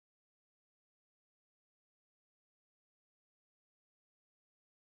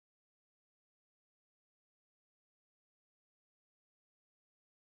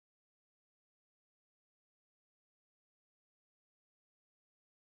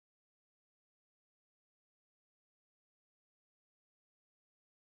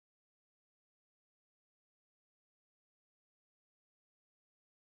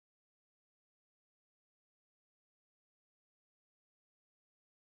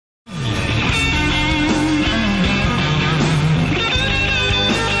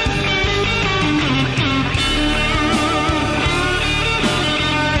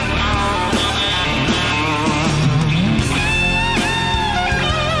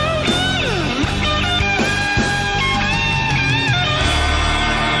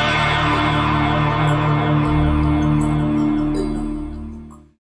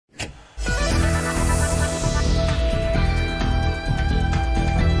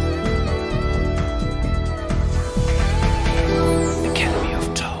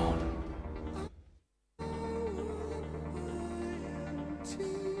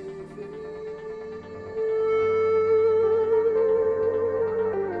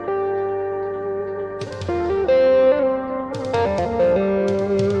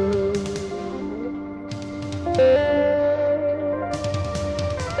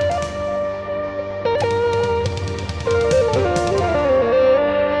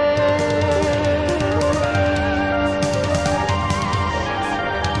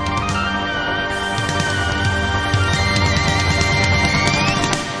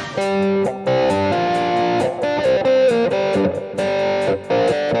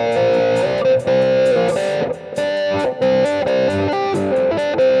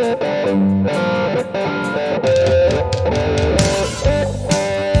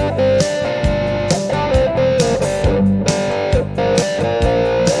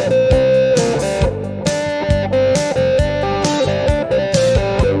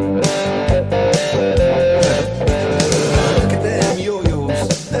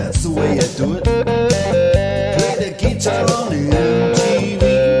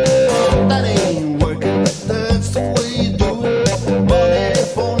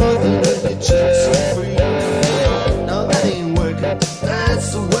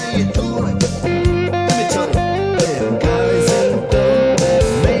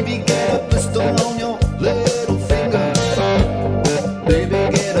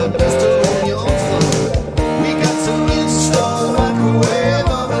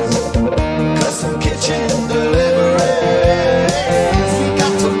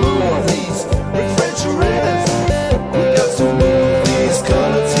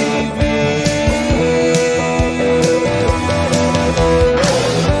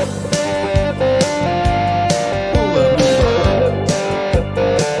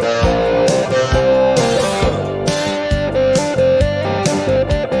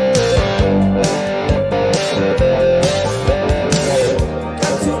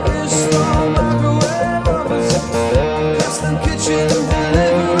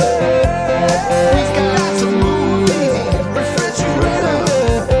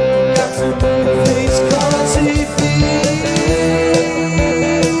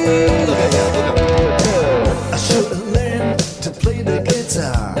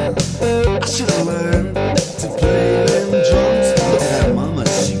guitar. I should have learned to play them drums. Look at that mama,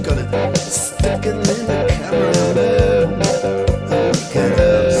 she got it sticking in the cameraman. Look at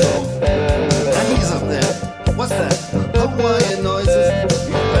that. And he's up there. What's that? Hawaiian noises. He's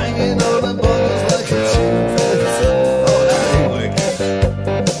banging on the bongos like a chicken fence. Oh, that ain't working.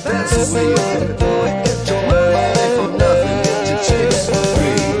 That's the way you do it, boy. Get your money for nothing. Get your chicks for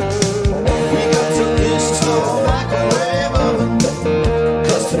free. We got to install microwave oven,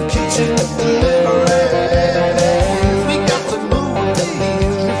 custom kitchen deliveries. We got to move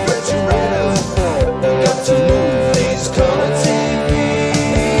these refrigerators. We got to move these color TVs.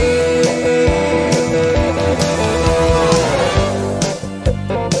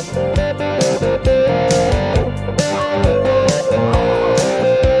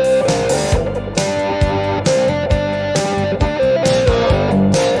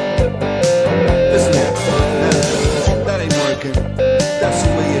 Listen here, that ain't working. That's the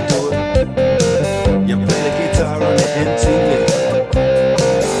way you do it. You play the guitar on the MTV.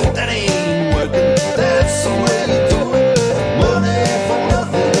 That ain't working. That's the way you do it. Money for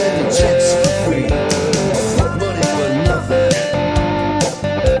nothing and checks for free. Money for nothing.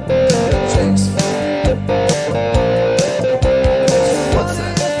 Checks for free. What's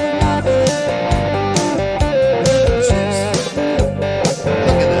that? Checks for free.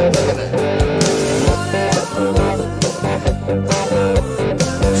 Look at that, look at that. Checks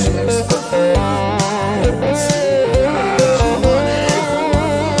for free. Checks for free. Easy,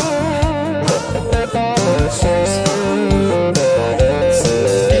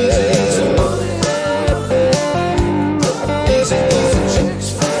 easy money. Easy, easy checks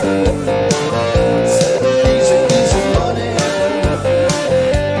for free. Easy, easy money.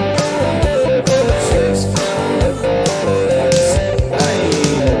 Checks for free. I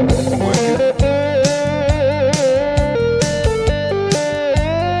ain't working.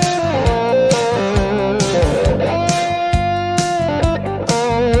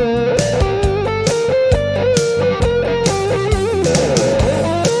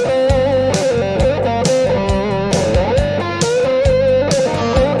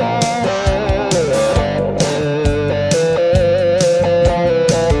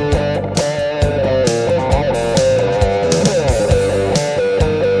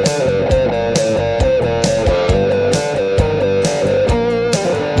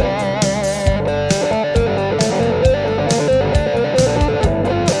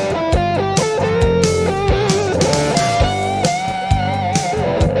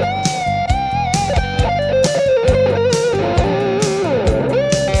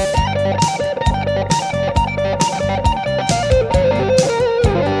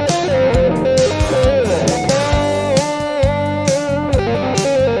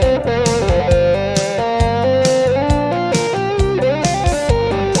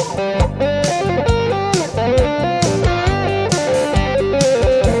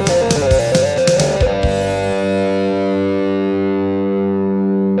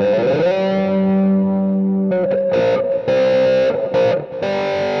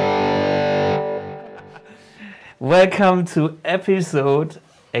 Welcome to episode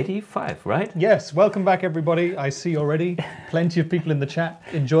 85, right? Yes, welcome back everybody. I see already plenty of people in the chat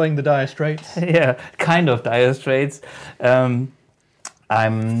enjoying the Dire Straits. Yeah, kind of Dire Straits. I'm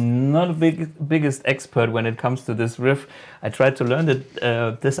not a biggest expert when it comes to this riff. I tried to learn it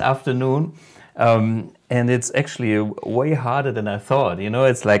this afternoon, and it's actually way harder than I thought. You know,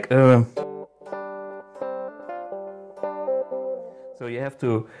 it's like so you have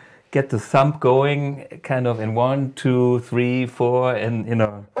to get the thumb going kind of in 1, 2, 3, 4, and you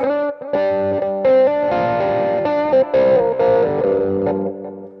know.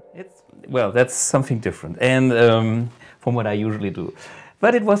 Well, that's something different, and from what I usually do.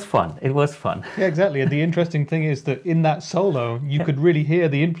 But it was fun. It was fun. Yeah, exactly. And the interesting thing is that in that solo, you could really hear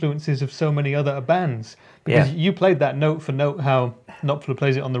the influences of so many other bands. Because you played that note for note how Knopfler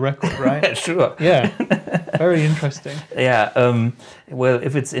plays it on the record, right? Sure. Yeah. Very interesting. Yeah. Well,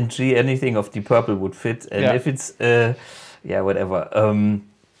 if it's in G, anything of Deep Purple would fit. And if it's, whatever.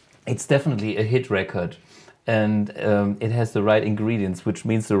 It's definitely a hit record. And it has the right ingredients, which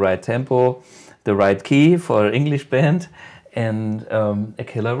means the right tempo, the right key for an English band, and a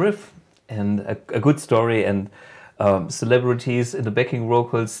killer riff, and a good story, and celebrities in the backing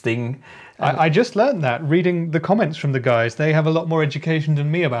vocals, Sting. I just learned that reading the comments from the guys. They have a lot more education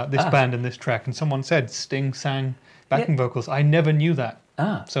than me about this band and this track. And someone said Sting sang backing vocals. I never knew that.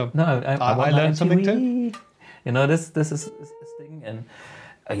 So no, I learned something too. You know, this is Sting, and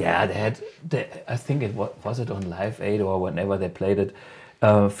they had I think it was it on Live Aid or whenever they played it.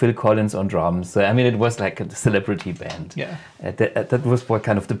 Phil Collins on drums. So, I mean, it was like a celebrity band. Yeah. That was what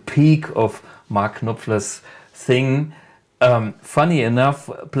kind of the peak of Mark Knopfler's thing. Funny enough,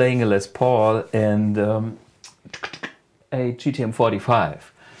 playing a Les Paul and a GTM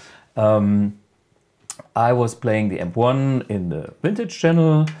 45. I was playing the amp-1 in the vintage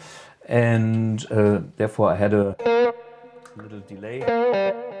channel, and therefore I had a little delay.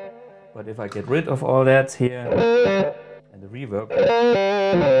 But if I get rid of all that here and the reverb,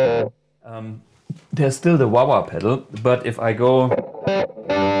 there's still the wah-wah pedal. But if I go,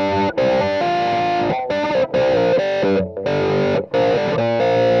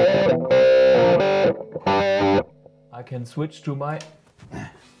 I can switch to my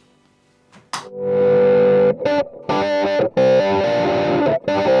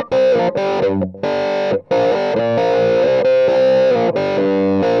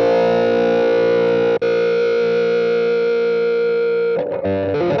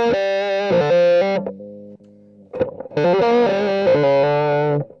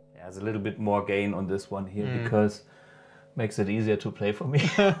there's a little bit more gain on this one here because makes it easier to play for me.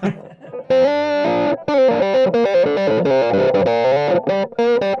 And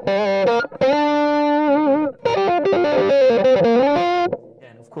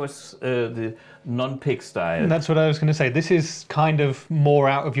of course, the non-pick style. That's what I was going to say. This is kind of more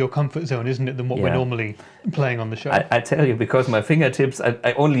out of your comfort zone, isn't it, than what we're normally playing on the show? I tell you, because my fingertips,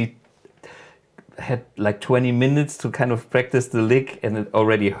 I only had like 20 minutes to kind of practice the lick, and it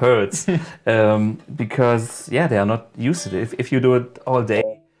already hurts because they are not used to it. If you do it all day,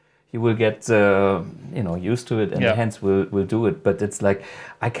 you will get used to it, and the hands will do it. But it's like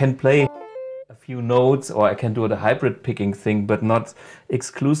I can play a few notes, or I can do the hybrid picking thing, but not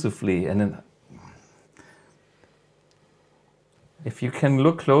exclusively. And then if you can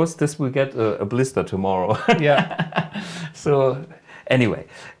look close, this will get a blister tomorrow. Yeah. So anyway,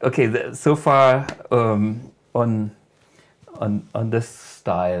 okay. So far on this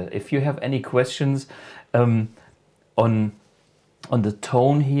style. If you have any questions on the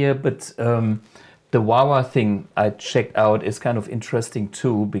tone here, but the wah-wah thing I checked out is kind of interesting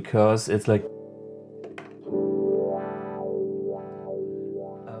too, because it's like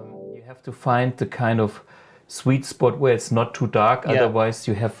you have to find the kind of sweet spot where it's not too dark, otherwise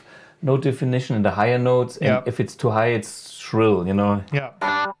you have no definition in the higher notes, and if it's too high, it's shrill, you know. Yeah.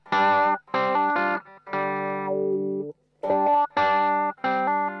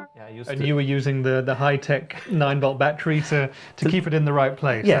 And you were using the high-tech 9-volt battery to keep it in the right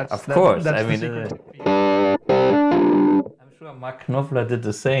place. Yeah, of course. I mean, I'm sure Mark Knopfler did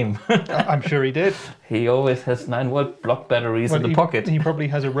the same. I'm sure he did. He always has 9-volt block batteries in the pocket. He probably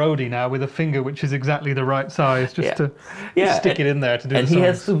has a roadie now with a finger which is exactly the right size, just to stick it in there to do and the songs. he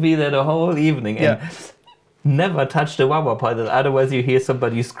has to be there the whole evening. And never touch the wah-wah pedal, otherwise you hear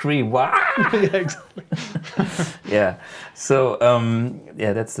somebody scream, "Wah!" Yeah, exactly. Yeah. So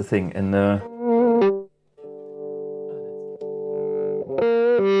that's the thing. And there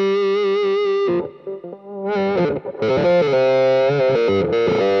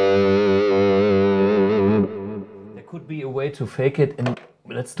could be a way to fake it, and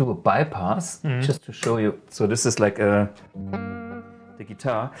let's do a bypass just to show you. So this is like the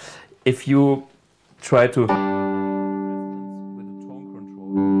guitar. If you try to with the tone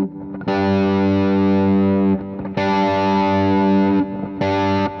control.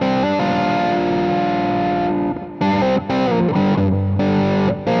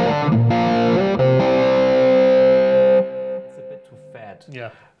 It's a bit too fat. Yeah.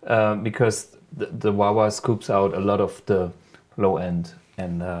 Because the wah-wah scoops out a lot of the low end,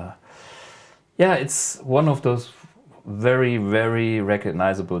 and it's one of those very, very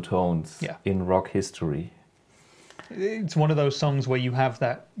recognizable tones in rock history. It's one of those songs where you have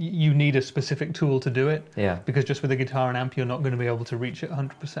that, you need a specific tool to do it. Yeah. Because just with a guitar and amp, you're not going to be able to reach it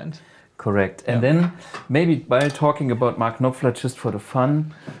 100%. Correct. And then maybe by talking about Mark Knopfler just for the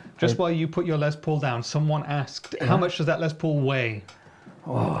fun. Just while you put your Les Paul down, someone asked, how much does that Les Paul weigh?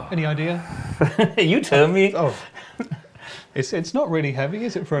 Oh. Any idea? You tell me. Oh. It's not really heavy,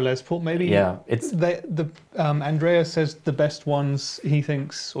 is it, for a Les Paul? Maybe. Yeah, it's Andrea says the best ones he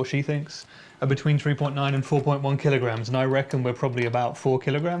thinks or she thinks are between 3.9 and 4.1 kilograms, and I reckon we're probably about 4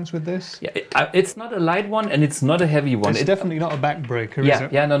 kilograms with this. Yeah, it's not a light one and it's not a heavy one. It's definitely not a backbreaker, is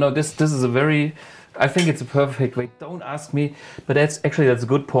it? Yeah, no. This is a very, I think it's a perfect weight. Don't ask me, but that's a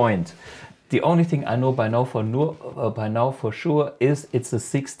good point. The only thing I know by now for sure is it's a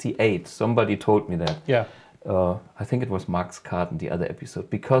 68. Somebody told me that. Yeah. I think it was Mark's card in the other episode,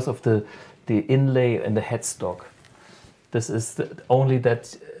 because of the inlay and the headstock. This is only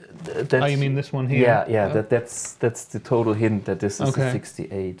that that's, Oh, you mean this one here? Yeah. That's the total hint that this is a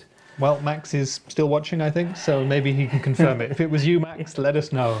 68. Well, Max is still watching, I think, so maybe he can confirm it. If it was you, Max, let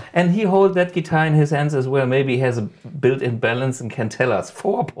us know. And he holds that guitar in his hands as well. Maybe he has a built-in balance and can tell us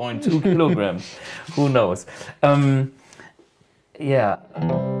 4.2 kilograms. Who knows? Yeah.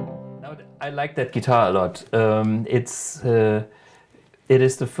 Now, I like that guitar a lot. It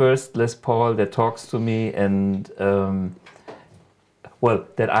is the first Les Paul that talks to me, and well,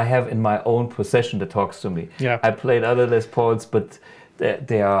 that I have in my own possession that talks to me. Yeah. I played other Les Pauls, but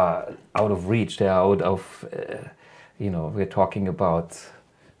they are out of reach. They are out of, we're talking about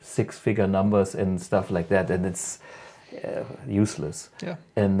 6-figure numbers and stuff like that, and it's useless. Yeah.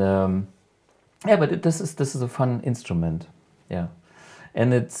 And but this is a fun instrument. Yeah,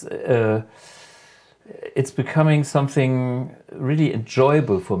 and it's becoming something really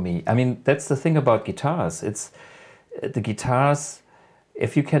enjoyable for me. I mean, that's the thing about guitars. It's the guitars.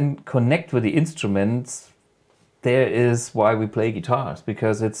 If you can connect with the instruments, there is why we play guitars,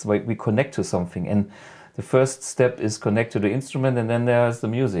 because it's like we connect to something, and the first step is connect to the instrument, and then there's the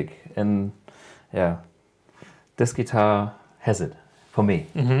music. And yeah, this guitar has it for me.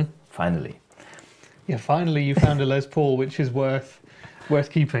 Finally. Yeah, finally you found a Les Paul which is worth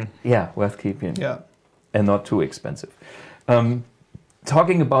keeping. Yeah, worth keeping. Yeah. And not too expensive.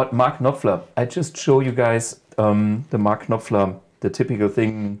 Talking about Mark Knopfler, I just show you guys the Mark Knopfler, the typical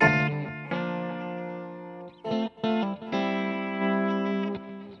thing.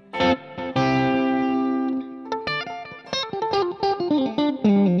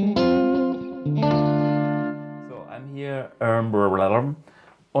 So I'm here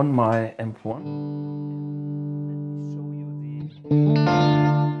on my amp1. Let me show you the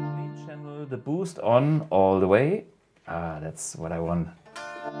lead channel, the boost on all the way. That's what I want.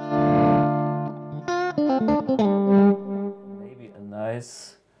 Maybe a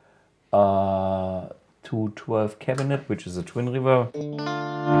nice 212 cabinet, which is a twin reverb.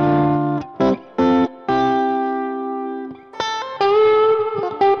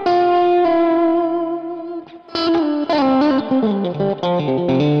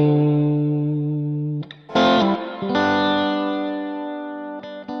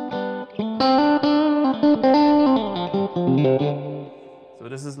 So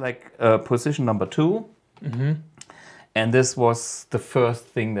this is like position number 2. And this was the first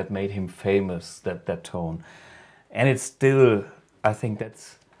thing that made him famous, that tone. And it's still, I think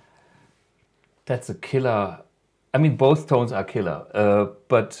that's a killer. I mean, both tones are killer,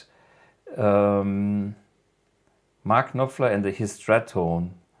 but Mark Knopfler and his Strat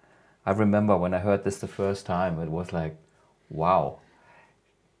tone, I remember when I heard this the first time, it was like, wow,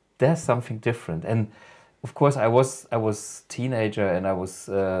 there's something different. And of course, I was teenager, and I was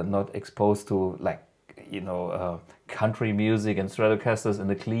not exposed to country music and Stratocasters in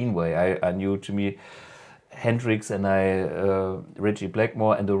a clean way. I knew Jimi Hendrix and Reggie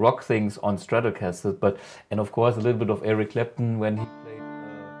Blackmore and the rock things on Stratocasters, and of course a little bit of Eric Clapton when he played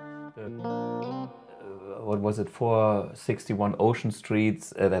what was it, 461 Ocean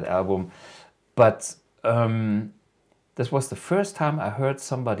Streets, that album. But this was the first time I heard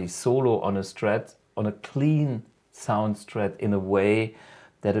somebody solo on a Strat, on a clean sound Strat, in a way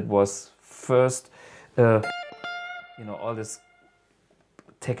that it was first, all this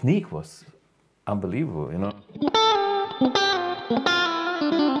technique was unbelievable,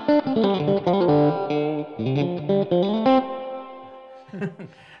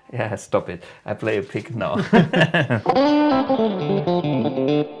 Yeah, stop it. I play a pick now.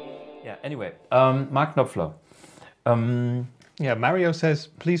 Yeah, anyway, Mark Knopfler. Yeah, Mario says,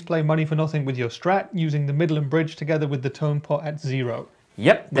 please play Money for Nothing with your Strat using the middle and bridge together with the tone pot at 0.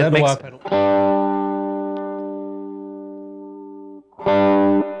 Yep, that makes pedal.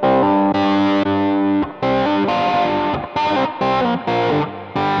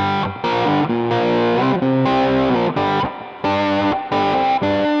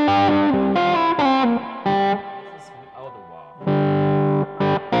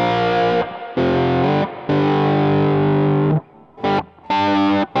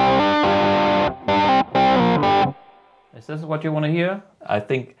 Is this what you want to hear? I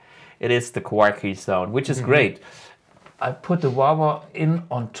think it is the quirky sound, which is great. I put the wah-wah in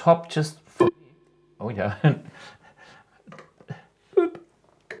on top just for... Oh yeah. Boop.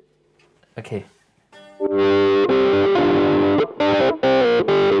 Okay.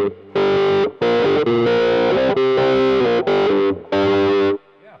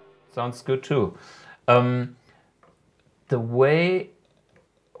 Yeah, sounds good too. The way...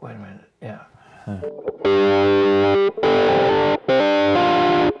 Wait a minute, yeah.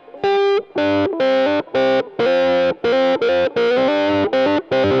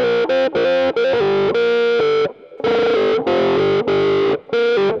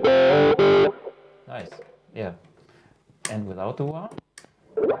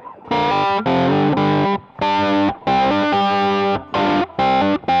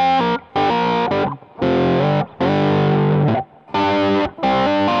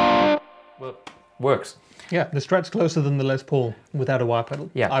 Well, works. Yeah, the Strat's closer than the Les Paul without a wire pedal,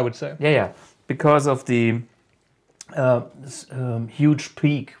 Yeah. I would say. Yeah. Because of the huge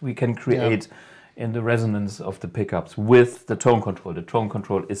peak we can create in the resonance of the pickups with the tone control. The tone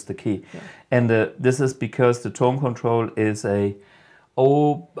control is the key. Yeah. And this is because the tone control is a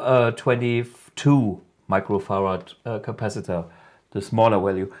 0.22 microfarad capacitor, the smaller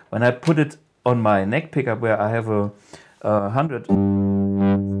value. When I put it on my neck pickup where I have a 100, it's way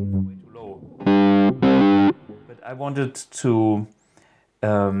too low. But I wanted to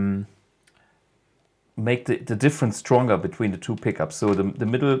make the difference stronger between the two pickups. So the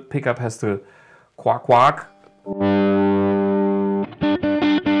middle pickup has the quark quark.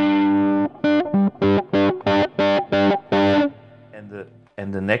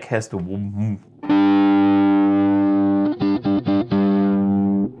 And the neck has the wum.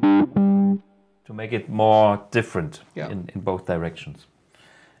 To make it more different in both directions.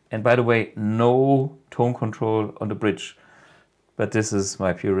 And by the way, no tone control on the bridge. But this is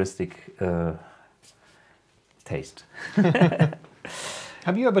my puristic taste.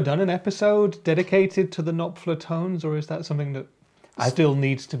 Have you ever done an episode dedicated to the Knopfler tones, or is that something that still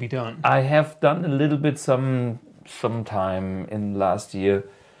needs to be done? I have done a little bit sometime in last year,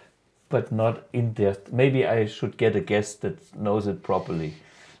 but not in depth. Maybe I should get a guest that knows it properly,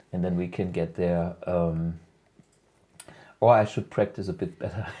 and then we can get there. Or I should practice a bit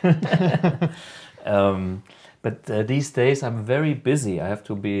better. But these days I'm very busy. I have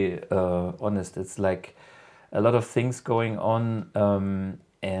to be honest. It's like a lot of things going on,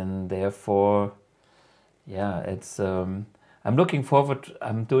 and therefore, it's. I'm looking forward.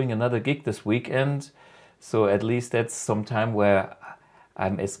 I'm doing another gig this weekend, so at least that's some time where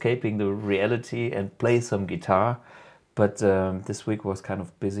I'm escaping the reality and play some guitar. But this week was kind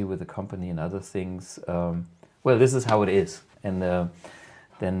of busy with the company and other things. Well, this is how it is, and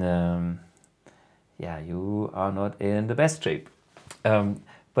then you are not in the best shape.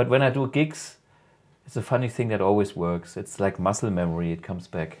 But when I do gigs, it's a funny thing that always works. It's like muscle memory; it comes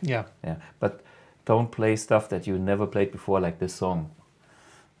back. Yeah. But don't play stuff that you never played before, like this song.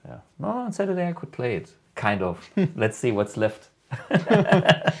 Yeah. No, on Saturday I could play it, kind of. Let's see what's left.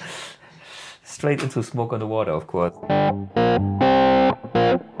 Straight into Smoke on the Water, of course.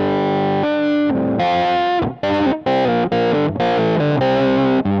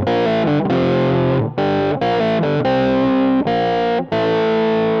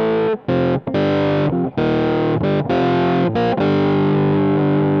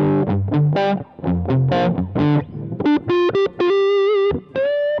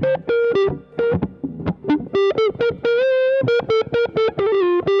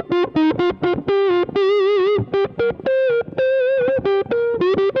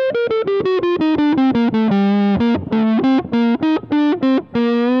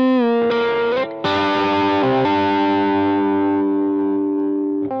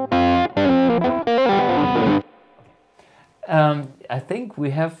 I think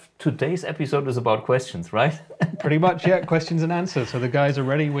we have today's episode is about questions, right? Pretty much, yeah. Questions and answers. So the guys are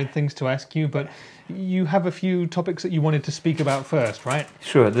ready with things to ask you, but you have a few topics that you wanted to speak about first, right?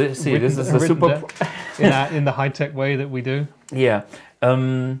 Sure. This is a super in the high-tech way that we do. Yeah.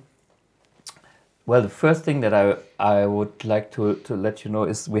 Well, the first thing that I would like to let you know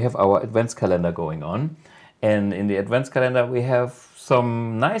is we have our advents calendar going on, and in the advents calendar we have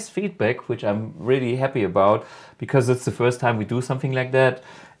some nice feedback, which I'm really happy about, because it's the first time we do something like that,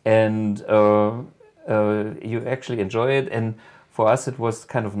 and you actually enjoy it. And for us, it was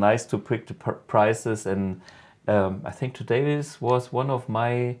kind of nice to pick the prizes, and I think today's was one of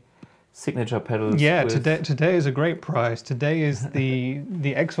my signature pedals. Yeah, today is a great prize. Today is the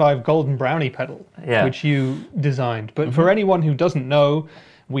X5 Golden Brownie pedal, which you designed. But for anyone who doesn't know,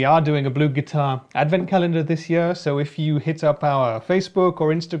 we are doing a BluGuitar advent calendar this year, so if you hit up our Facebook or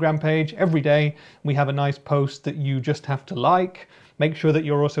Instagram page, every day we have a nice post that you just have to like. Make sure that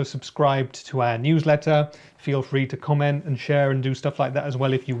you're also subscribed to our newsletter. Feel free to comment and share and do stuff like that as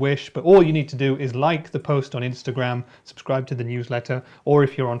well if you wish, but all you need to do is like the post on Instagram, subscribe to the newsletter, or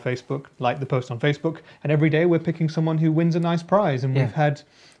if you're on Facebook, like the post on Facebook, and every day we're picking someone who wins a nice prize, and we've had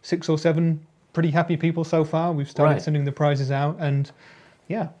 6 or 7 pretty happy people so far. We've started sending the prizes out, and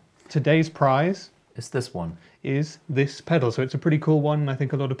yeah, today's prize is this one. Is this pedal. So it's a pretty cool one, and I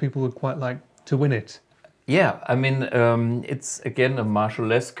think a lot of people would quite like to win it. Yeah, I mean, it's again a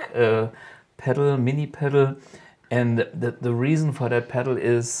Marshall-esque pedal, mini pedal, and the reason for that pedal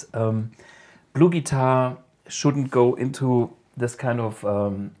is BluGuitar shouldn't go into this kind of,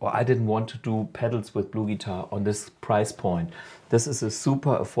 or I didn't want to do pedals with BluGuitar on this price point. This is a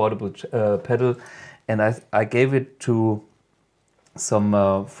super affordable pedal, and I gave it to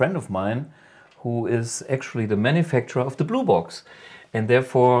some friend of mine who is actually the manufacturer of the BluBOX, and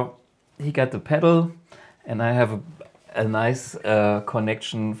therefore he got the pedal, and I have a nice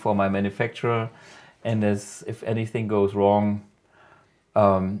connection for my manufacturer, and as if anything goes wrong,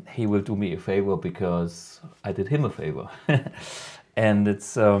 he will do me a favor because I did him a favor. And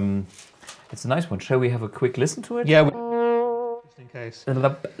it's a nice one. Shall we have a quick listen to it? Yeah, just in case.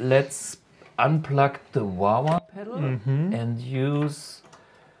 Let's unplug the wah-wah pedal and use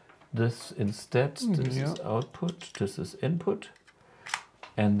this instead. This is output, this is input,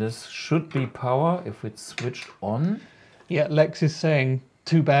 and this should be power if it's switched on. Yeah, Lex is saying,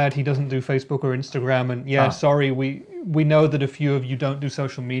 too bad he doesn't do Facebook or Instagram, and sorry, we know that a few of you don't do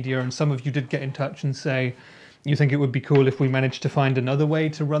social media, and some of you did get in touch and say you think it would be cool if we managed to find another way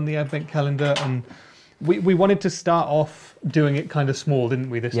to run the advent calendar, and we wanted to start off doing it kind of small, didn't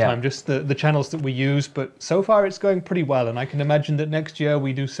we, this time? Just the channels that we use, but so far it's going pretty well, and I can imagine that next year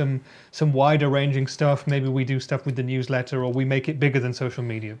we do some wider ranging stuff. Maybe we do stuff with the newsletter, or we make it bigger than social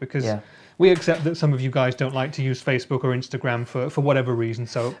media, because we accept that some of you guys don't like to use Facebook or Instagram for whatever reason,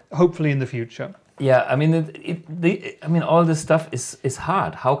 so hopefully in the future. Yeah, I mean, all this stuff is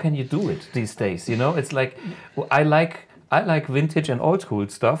hard. How can you do it these days? You know, it's like, I like vintage and old school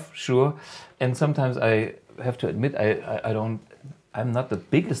stuff, sure, and sometimes I have to admit I'm not the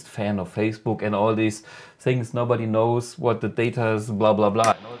biggest fan of Facebook and all these things. Nobody knows what the data is, blah blah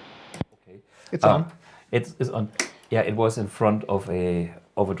blah. Okay, it's on. It's on. Yeah, it was in front of a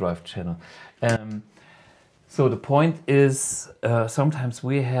overdrive channel. So the point is, sometimes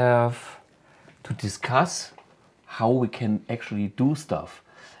we have to discuss how we can actually do stuff,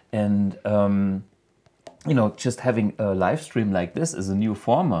 and you know, just having a live stream like this is a new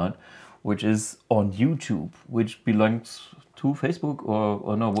format, which is on YouTube, which belongs to Facebook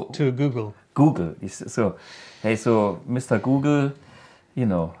or no? To Google. Google. So, hey, so Mr. Google, you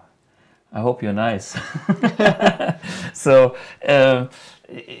know, I hope you're nice. So,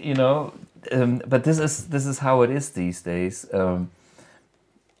 you know, but this is how it is these days.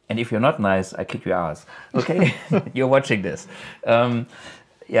 And if you're not nice, I kick your ass. Okay, you're watching this.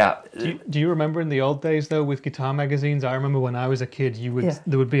 Yeah. Do you remember in the old days though with guitar magazines? I remember when I was a kid,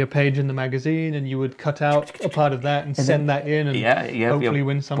 there would be a page in the magazine, and you would cut out a part of that and send that in, and you have hopefully your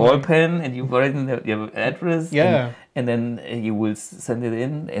win something. Ball pen, and you write in your address. Yeah. And then you will send it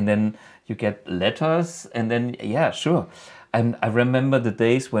in, and then you get letters, and then sure. And I remember the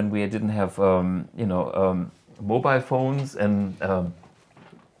days when we didn't have you know, mobile phones and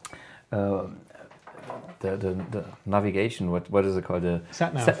the navigation, what is it called? The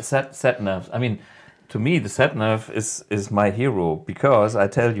sat-nav. Sat-nav. I mean, to me, the sat-nav is my hero, because I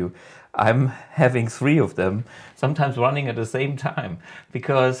tell you, I'm having 3 of them, sometimes running at the same time,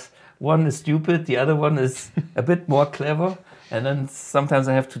 because one is stupid, the other one is a bit more clever, and then sometimes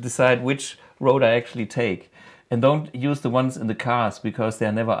I have to decide which road I actually take. And don't use the ones in the cars, because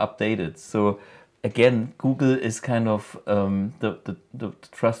they're never updated. So again, Google is kind of the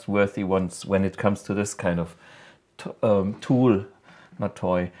trustworthy ones when it comes to this kind of tool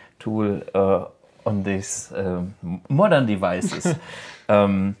on these modern devices.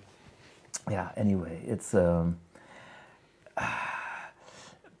 Yeah, anyway, it's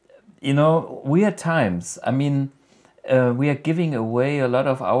you know, weird times. I mean, we are giving away a lot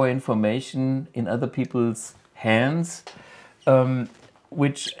of our information in other people's hands,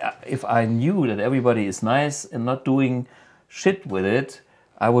 which if I knew that everybody is nice and not doing shit with it,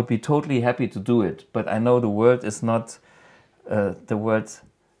 I would be totally happy to do it. But I know the world is not the world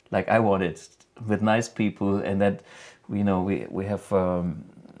like I want it, with nice people, and that, you know, we have...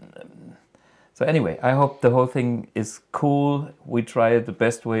 So anyway, I hope the whole thing is cool. We try it the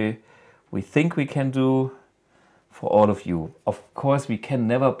best way we think we can do for all of you. Of course, we can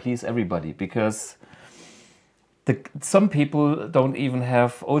never please everybody, because some people don't even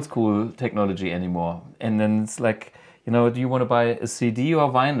have old school technology anymore. And then it's like, you know, do you want to buy a CD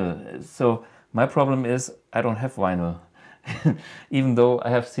or vinyl? So my problem is I don't have vinyl, even though I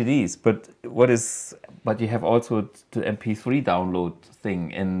have CDs. But you have also the MP3 download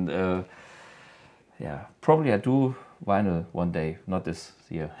thing. And yeah, probably I do vinyl one day, not this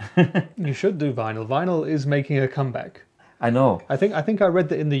year. You should do vinyl. Vinyl is making a comeback. I know. I think I read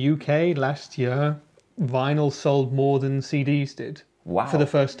that in the UK last year, vinyl sold more than CDs did. Wow. For the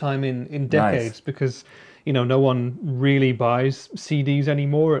first time in decades, because, you know, no one really buys CDs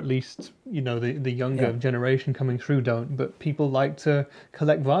anymore, at least, you know, the younger generation coming through don't, but people like to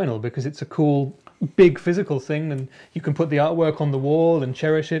collect vinyl because it's a cool big physical thing, and you can put the artwork on the wall and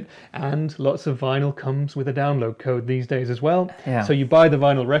cherish it. And lots of vinyl comes with a download code these days as well. Yeah. So you buy the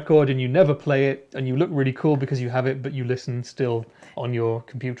vinyl record and you never play it, and you look really cool because you have it, but you listen still on your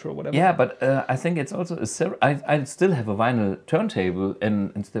computer or whatever. Yeah, but I think it's also I still have a vinyl turntable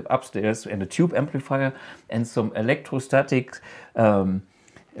and upstairs, and a tube amplifier and some electrostatic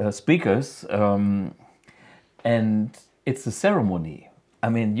speakers, and it's a ceremony. I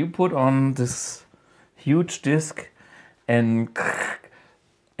mean, you put on this huge disc, and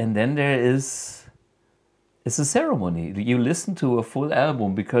then it's a ceremony. You listen to a full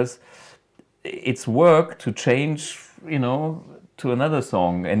album because it's work to change, to another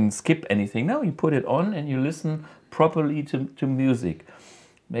song and skip anything. No, you put it on and you listen properly to music.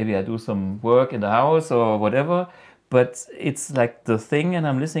 Maybe I do some work in the house or whatever, but it's like the thing, and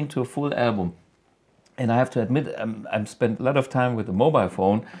I'm listening to a full album. And I have to admit, I've spent a lot of time with the mobile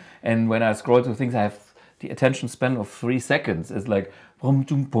phone, and when I scroll through things, I have the attention span of 3 seconds. It's like, oh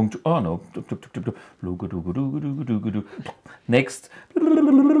no, next,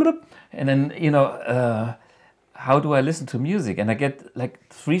 and then, how do I listen to music? And I get like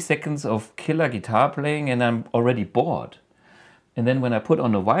 3 seconds of killer guitar playing, and I'm already bored. And then when I put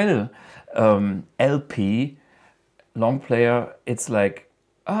on a vinyl LP, long player, it's like,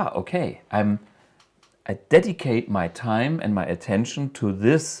 okay, I dedicate my time and my attention to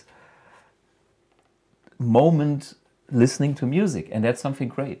this moment listening to music, and that's something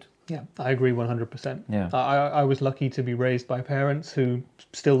great. Yeah, I agree 100%. Yeah. I was lucky to be raised by parents who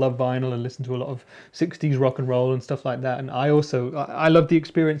still love vinyl and listen to a lot of 60s rock and roll and stuff like that. And I love the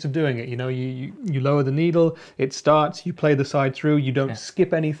experience of doing it. You lower the needle, it starts, you play the side through, you don't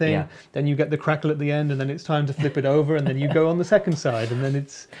skip anything, then you get the crackle at the end, and then it's time to flip it over, and then you go on the second side, and then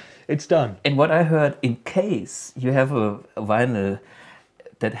it's done. And what I heard, in case you have a vinyl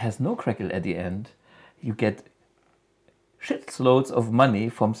that has no crackle at the end, you get shitloads of money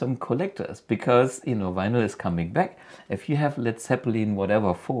from some collectors, because vinyl is coming back. If you have Led Zeppelin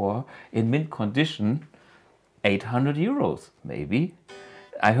whatever 4 in mint condition, 800 euros maybe.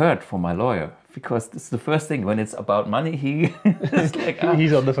 I heard from my lawyer, because it's the first thing when it's about money. He is like,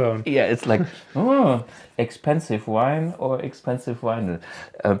 he's on the phone. Yeah, it's like, expensive wine or expensive vinyl.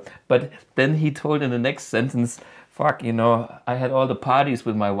 But then he told in the next sentence, fuck, I had all the parties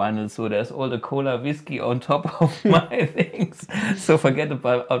with my vinyl, so there's all the cola whiskey on top of my things. So forget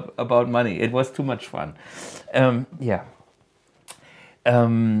about money. It was too much fun.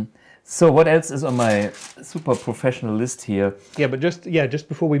 So what else is on my super professional list here? Yeah, but just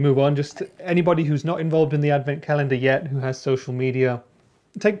before we move on, just anybody who's not involved in the Advent calendar yet, who has social media,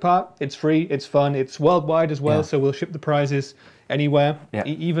 take part. It's free, it's fun, it's worldwide as well, so we'll ship the prizes anywhere,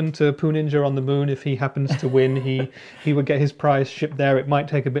 even to Pooh Ninja on the moon. If he happens to win, he would get his prize shipped there. It might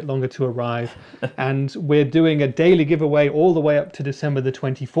take a bit longer to arrive. And we're doing a daily giveaway all the way up to December the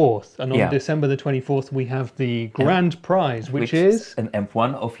 24th. And on December the 24th, we have the grand prize, which is an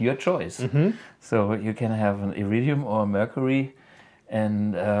M1 of your choice. So you can have an iridium or a mercury,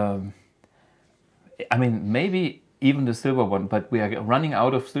 and I mean, maybe even the silver one, but we are running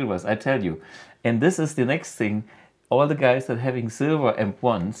out of silvers, I tell you. And this is the next thing. All the guys that are having silver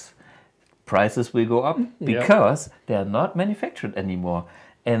M1s, prices will go up because they're not manufactured anymore.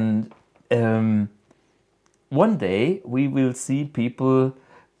 And one day we will see people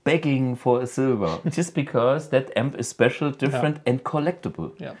begging for a silver just because that amp is special, different, and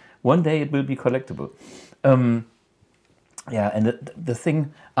collectible. One day it will be collectible. And the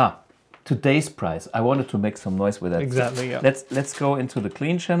thing, today's price. I wanted to make some noise with that. Exactly. So let's go into the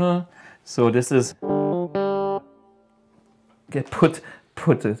clean channel. So this is. Put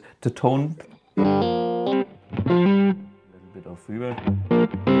the tone, a little bit of reverb,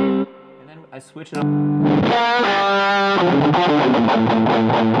 and then I switch it up.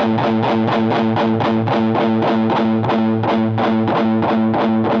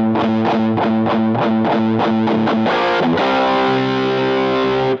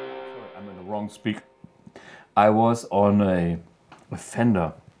 Sorry, I'm in the wrong speaker. I was on a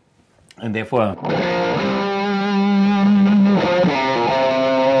Fender, and therefore.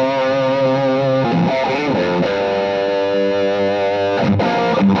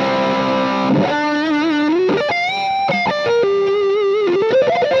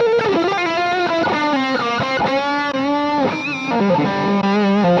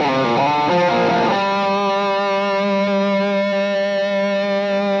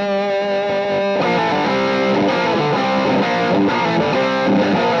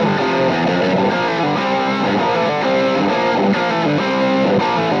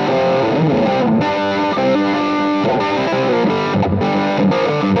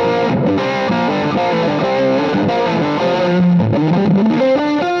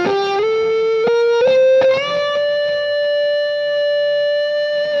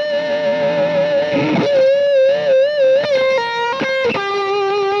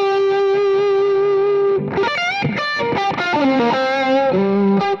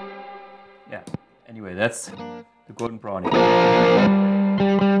 Anyway, that's the golden brownie.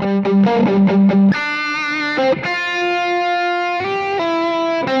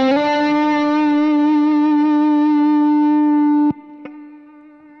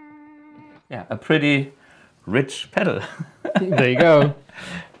 Yeah, a pretty rich pedal. There you go.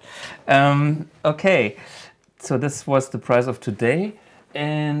 Okay, so this was the price of today.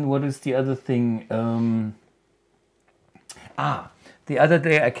 And what is the other thing? The other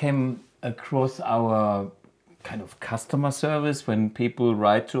day I came across our kind of customer service when people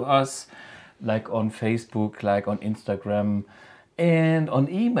write to us, like on Facebook, like on Instagram, and on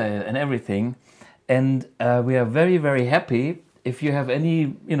email and everything. And we are very, very happy if you have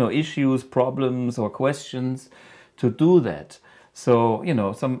any, issues, problems, or questions, to do that. So,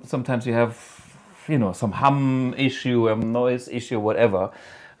 sometimes you have, some hum issue, a noise issue, whatever.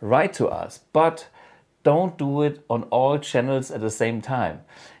 Write to us, but don't do it on all channels at the same time.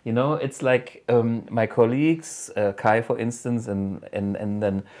 It's like my colleagues, Kai, for instance, and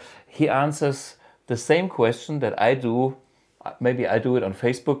then he answers the same question that I do. Maybe I do it on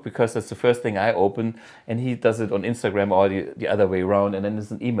Facebook because that's the first thing I open, and he does it on Instagram, or the other way around, and then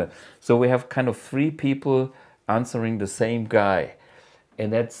it's an email. So we have kind of 3 people answering the same guy,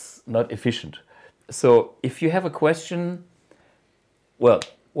 and that's not efficient. So if you have a question, well,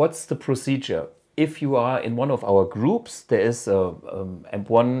 what's the procedure? If you are in one of our groups, there is a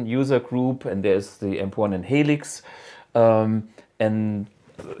AMP1 user group, and there's the AMP1 and Helix, and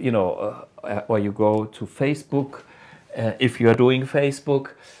or you go to Facebook, if you are doing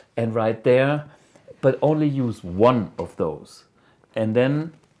Facebook, and write there, but only use one of those. And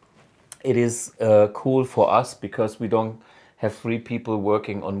then it is cool for us, because we don't have 3 people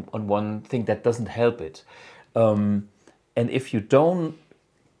working on one thing. That doesn't help it. And if you don't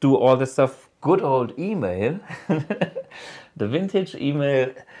do all this stuff, good old email, the vintage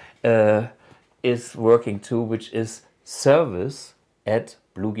email is working too, which is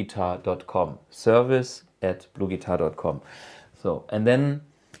service@bluguitar.com. Service@bluguitar.com. So, and then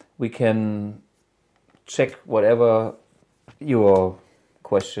we can check whatever your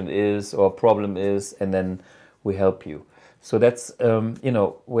question is or problem is, and then we help you. So that's,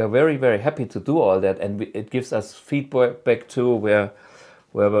 we're very, very happy to do all that, and it gives us feedback back to where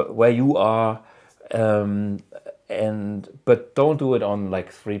you are, but don't do it on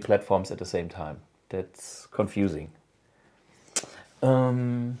like 3 platforms at the same time. That's confusing.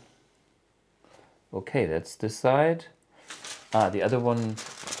 Okay, that's this side. The other one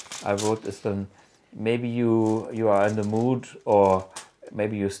I wrote is then, maybe you are in the mood, or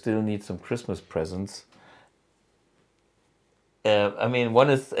maybe you still need some Christmas presents. One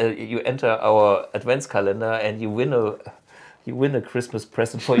is you enter our advents calendar and you win a Christmas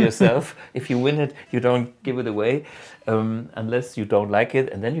present for yourself. If you win it, you don't give it away, unless you don't like it,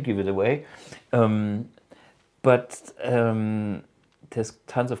 and then you give it away. But there's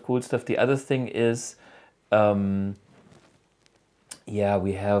tons of cool stuff. The other thing is,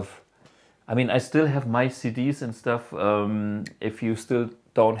 we have, I still have my CDs and stuff, if you still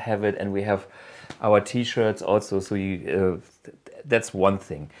don't have it, and we have our t-shirts also, so that's one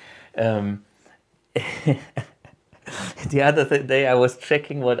thing. The other day I was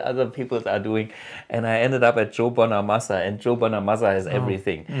checking what other people are doing, and I ended up at Joe Bonamassa, and Joe Bonamassa has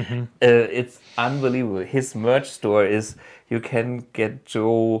everything. Mm-hmm. It's unbelievable. His merch store is, you can get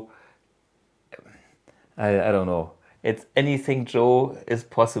Joe, I don't know, it's anything Joe is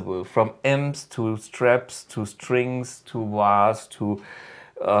possible, from amps to straps to strings to wahs to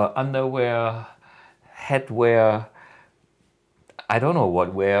underwear, headwear, I don't know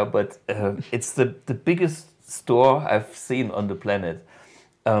what wear, but it's the biggest store I've seen on the planet.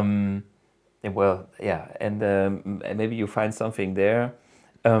 And maybe you find something there,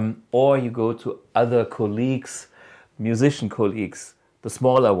 or you go to other colleagues, musician colleagues, the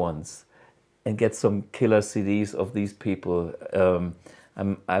smaller ones, and get some killer CDs of these people.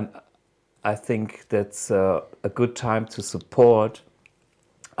 I think that's a good time to support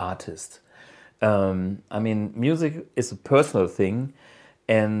artists. Music is a personal thing,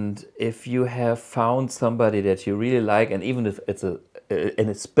 and if you have found somebody that you really like, and even if it's and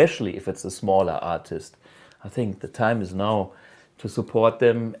especially if it's a smaller artist, I think the time is now to support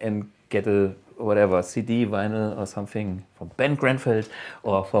them and get a CD, vinyl, or something from Ben Grenfeld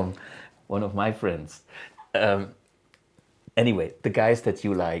or from one of my friends. Anyway, the guys that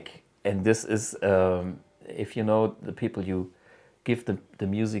you like, and this is if you know the people you give the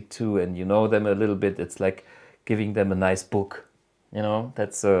music to, and you know them a little bit, it's like giving them a nice book.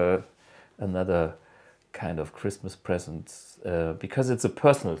 That's another kind of Christmas present, because it's a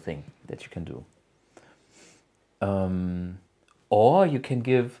personal thing that you can do. Or you can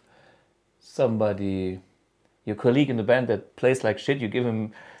give somebody, your colleague in the band that plays like shit, you give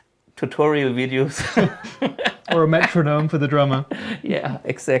him tutorial videos. Or a metronome for the drummer. Yeah,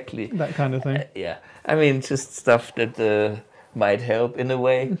 exactly. That kind of thing. Yeah, I mean, just stuff that might help in a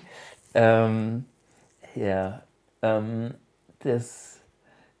way. There's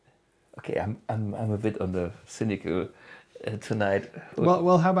okay. I'm a bit on the cynical tonight.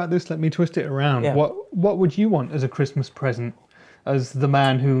 Well, how about this? Let me twist it around. Yeah. What would you want as a Christmas present? As the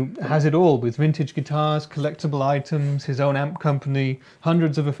man who has it all, with vintage guitars, collectible items, his own amp company,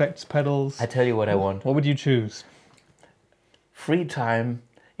 hundreds of effects pedals. I tell you what I want. What would you choose? Free time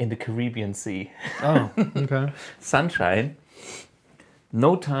in the Caribbean Sea. Oh, okay. Sunshine.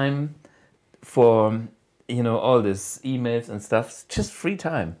 No time for, all this emails and stuff. Just free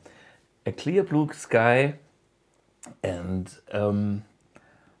time. A clear blue sky and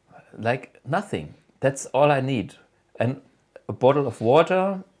like nothing. That's all I need. And a bottle of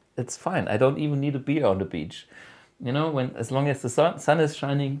water, it's fine. I don't even need a beer on the beach. As long as the sun is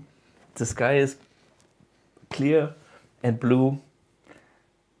shining, the sky is clear and blue,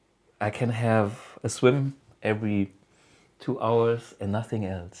 I can have a swim every 2 hours and nothing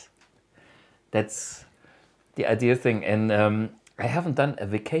else. That's the ideal thing. And I haven't done a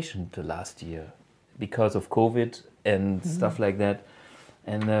vacation the last year because of COVID and stuff like that.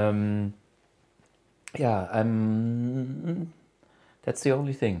 And that's the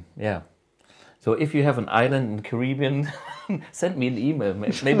only thing. Yeah. So if you have an island in the Caribbean, send me an email.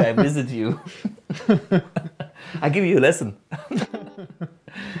 Maybe I visit you. I give you a lesson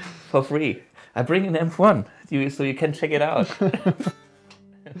for free. I bring an M1 so you can check it out.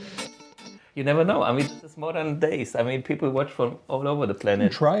 You never know. I mean, this is modern days. I mean, people watch from all over the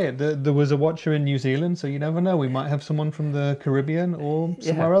planet. Try it. There was a watcher in New Zealand, so you never know. We might have someone from the Caribbean or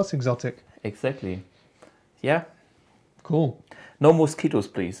somewhere else exotic. Exactly. Yeah. Cool. No mosquitoes,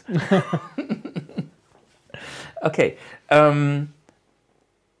 please. Okay.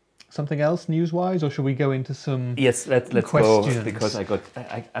 Something else news-wise, or should we go into some? Yes, let's questions? go because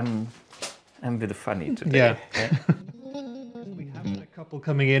I'm a bit funny today. Yeah. We have a couple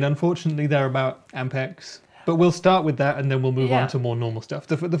coming in. Unfortunately, they're about Ampex, but we'll start with that and then we'll move on to more normal stuff.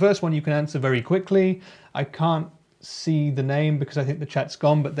 The first one you can answer very quickly. I can't see the name because I think the chat's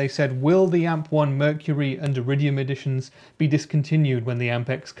gone, but they said, will the Amp1 Mercury and Iridium editions be discontinued when the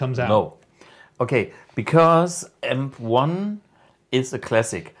Ampex comes out? No. Okay, because Amp1 is a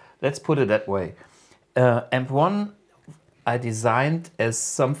classic. Let's put it that way. Amp1 I designed as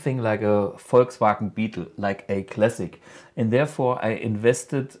something like a Volkswagen Beetle, like a classic. And therefore I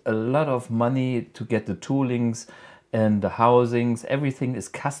invested a lot of money to get the toolings and the housings. Everything is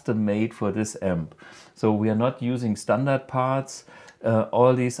custom made for this amp. So we are not using standard parts.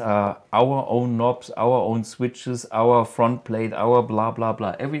 All these are our own knobs, our own switches, our front plate, our blah, blah,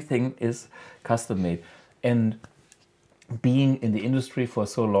 blah. Everything is custom made. And being in the industry for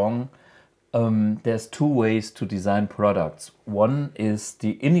so long, there's two ways to design products. One is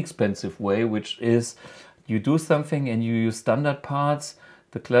the inexpensive way, which is you do something and you use standard parts,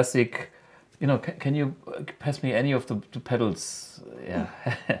 the classic, can you pass me any of the pedals? Yeah.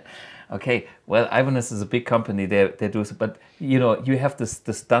 Okay, well, Ibanez is a big company, they do, but you have the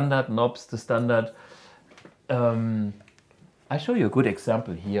standard knobs, the standard, I show you a good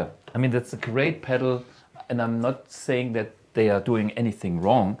example here. I mean, that's a great pedal, and I'm not saying that they are doing anything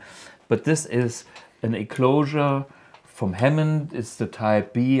wrong, but this is an enclosure from Hammond. It's the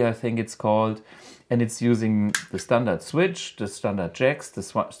Type B, I think it's called, and it's using the standard switch, the standard jacks, the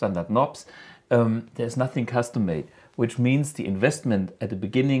standard knobs. There's nothing custom made, which means the investment at the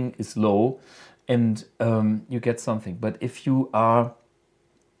beginning is low, and you get something. But if you are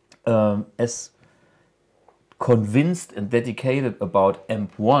as convinced and dedicated about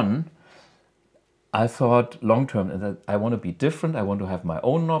Amp1, I thought long term that I want to be different. I want to have my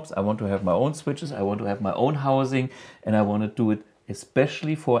own knobs. I want to have my own switches. I want to have my own housing, and I want to do it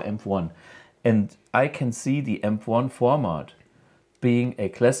especially for Amp1. And I can see the Amp1 format being a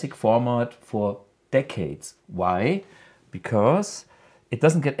classic format for decades. Why? Because it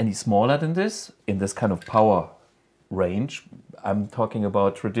doesn't get any smaller than this in this kind of power range. I'm talking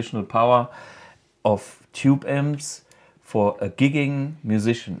about traditional power of tube amps for a gigging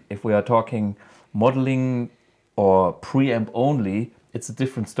musician. If we are talking modeling or preamp only, it's a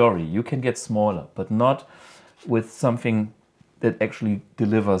different story. You can get smaller, but not with something that actually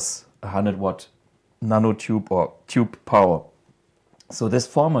delivers 100 watt nanotube or tube power. So this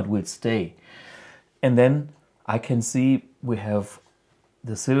format will stay. And then I can see we have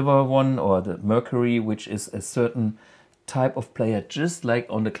the silver one or the Mercury, which is a certain type of player, just like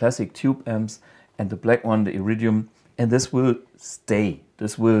on the classic tube amps, and the black one, the Iridium, and this will stay.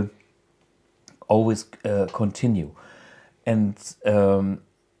 This will always continue. And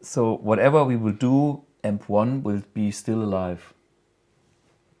so whatever we will do, amp 1 will be still alive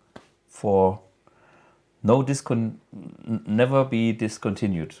for never be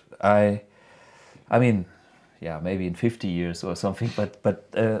discontinued. I mean, yeah, maybe in 50 years or something, but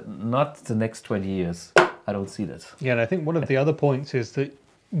not the next 20 years. I don't see that. Yeah, and I think one of the other points is that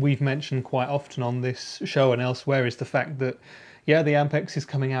we've mentioned quite often on this show and elsewhere is the fact that, yeah, the Amp X is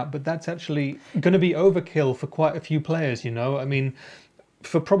coming out, but that's actually going to be overkill for quite a few players, you know? I mean,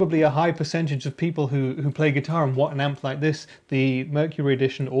 for probably a high percentage of people who play guitar and want an amp like this, the Mercury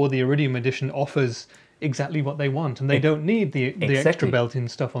Edition or the Iridium Edition offers exactly what they want, and they don't need the extra built-in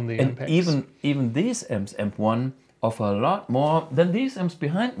stuff on the Amp X. Even these amps, Amp 1, offer a lot more than these amps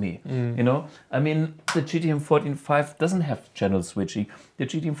behind me. You know, I mean, the GTM 45 doesn't have channel switching. The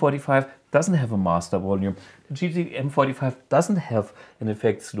GTM 45 doesn't have a master volume. The GTM 45 doesn't have an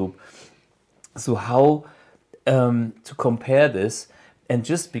effects loop. So how to compare this? And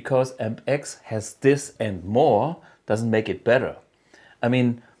just because Amp X has this and more doesn't make it better. I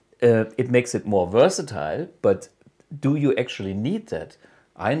mean, it makes it more versatile, but do you actually need that?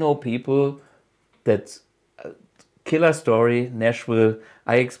 I know people that, killer story, Nashville,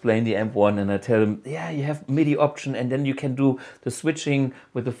 I explain the Amp 1 and I tell them, yeah, you have MIDI option and then you can do the switching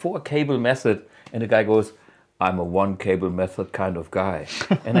with the 4-cable method. And the guy goes, I'm a 1-cable method kind of guy.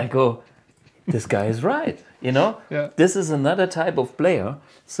 And I go, this guy is right, you know? Yeah. This is another type of player.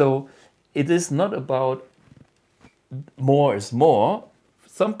 So it is not about more is more.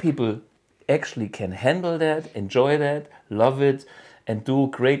 Some people actually can handle that, enjoy that, love it, and do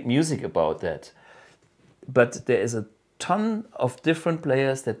great music about that. But there is a ton of different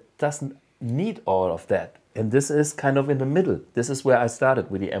players that doesn't need all of that. And this is kind of in the middle. This is where I started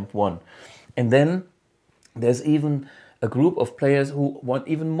with the Amp 1. And then there's even a group of players who want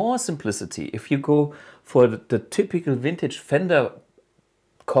even more simplicity. If you go for the typical vintage Fender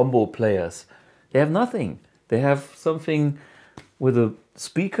combo players, they have nothing. They have something with a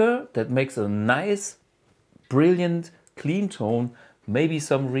speaker that makes a nice, brilliant, clean tone, maybe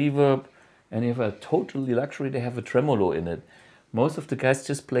some reverb, and if a totally luxury, they have a tremolo in it. Most of the guys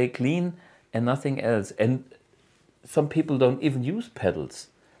just play clean and nothing else. And some people don't even use pedals.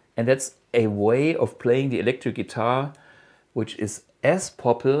 And that's a way of playing the electric guitar which is as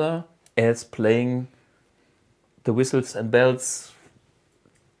popular as playing the whistles and bells,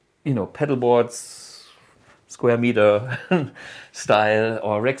 you know, pedal boards, square meter style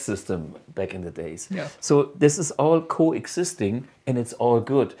or rack system back in the days. Yeah. So this is all coexisting and it's all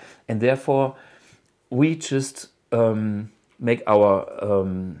good. And therefore we just make our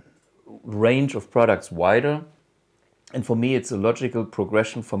range of products wider. And for me, it's a logical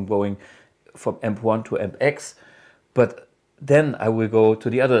progression from going from Amp 1 to Amp X. But then I will go to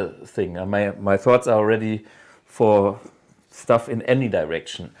the other thing. My thoughts are already for stuff in any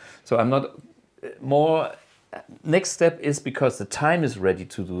direction. So I'm not more... Next step is because the time is ready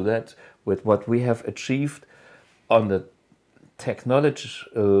to do that with what we have achieved on the technology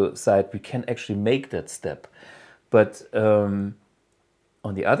side, we can actually make that step. But on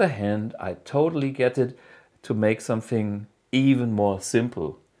the other hand, I totally get it to make something even more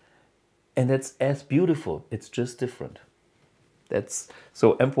simple. And that's as beautiful, it's just different.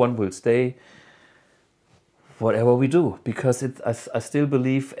 So Amp 1 will stay whatever we do, because I still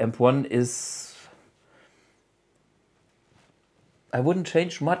believe Amp 1 is... I wouldn't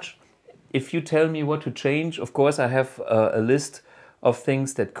change much. If you tell me what to change, of course I have a list of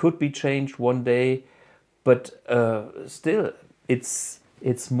things that could be changed one day, but still, it's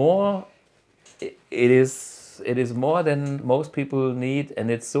more. It is more than most people need,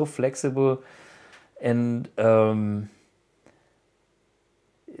 and it's so flexible. And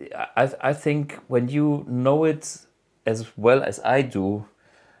I think when you know it as well as I do,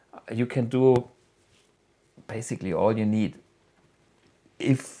 you can do basically all you need.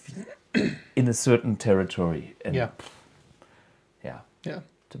 If in a certain territory. And yeah.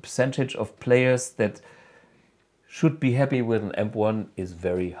 The percentage of players that should be happy with an Amp 1 is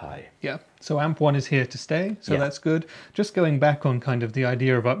very high. Yeah, so Amp 1 is here to stay, so that's good. Just going back on kind of the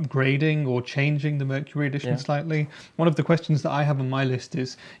idea of upgrading or changing the Mercury Edition slightly, one of the questions that I have on my list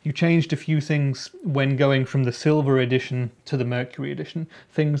is, you changed a few things when going from the Silver Edition to the Mercury Edition.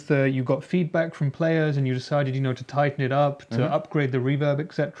 Things that you got feedback from players and you decided, to tighten it up, to upgrade the reverb,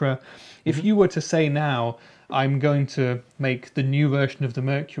 etc. If you were to say now, I'm going to make the new version of the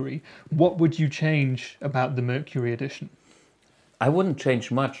Mercury, what would you change about the Mercury Edition? I wouldn't change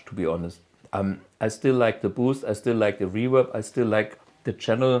much, to be honest. I still like the boost, I still like the reverb, I still like the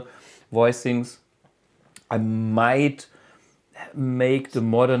channel voicings. I might make the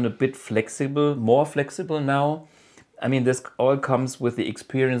modern a bit flexible, more flexible now. I mean, this all comes with the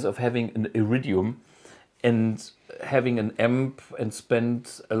experience of having an Iridium and having an amp and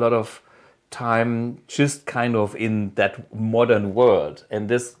spend a lot of time just kind of in that modern world. And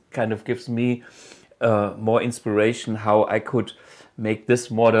this kind of gives me more inspiration how I could make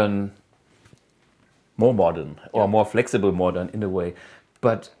this modern, more modern or more flexible modern in a way.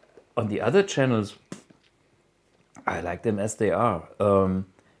 But on the other channels, I like them as they are.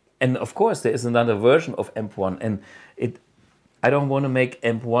 And of course, there is another version of AMP1, and I don't want to make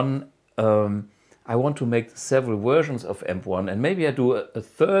AMP1. I want to make several versions of AMP1, and maybe I do a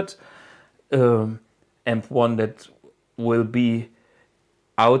third AMP1 that will be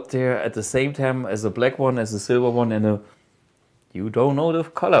out there at the same time as a black one, as a silver one, and you don't know the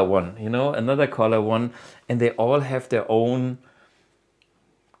color one, you know, another color one, and they all have their own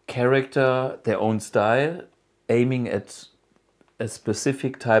character, their own style, aiming at a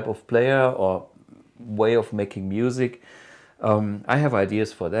specific type of player or way of making music. I have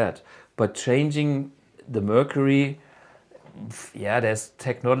ideas for that, but changing the Mercury, yeah, there's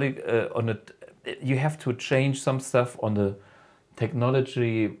technology on it. You have to change some stuff on the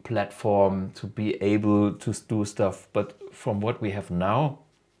technology platform to be able to do stuff, but from what we have now,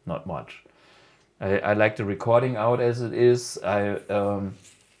 not much. I like the recording out as it is.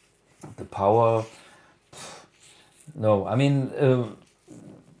 The power. No, I mean,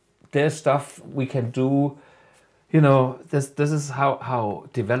 there's stuff we can do. You know, this is how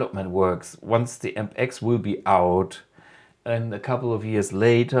development works. Once the AMP-X will be out, and a couple of years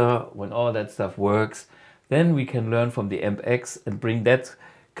later, when all that stuff works, then we can learn from the AMP-X and bring that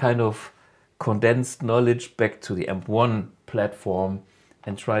kind of condensed knowledge back to the AMP1 platform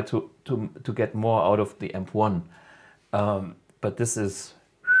and try to get more out of the AMP1. But this is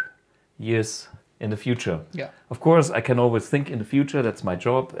years in the future. Yeah. Of course, I can always think in the future. That's my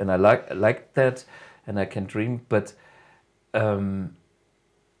job, and I like that, and I can dream. But as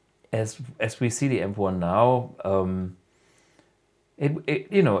we see the AMP1 now,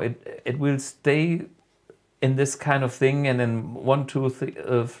 it will stay in this kind of thing, and then 1, 2,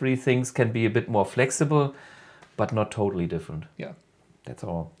 3 things can be a bit more flexible, but not totally different. Yeah. That's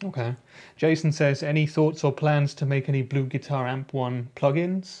all. Okay. Jason says, any thoughts or plans to make any BluGuitar AMP1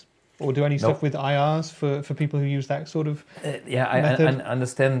 plugins? Or do any stuff with IRs for people who use that sort of method? I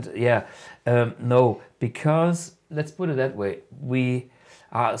understand. Yeah. No, because let's put it that way. We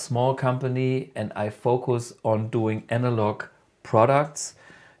are a small company and I focus on doing analog products,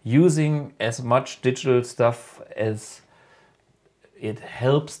 using as much digital stuff as it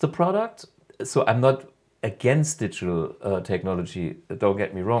helps the product. So I'm not against digital technology, don't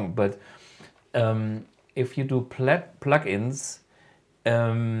get me wrong. But if you do plugins,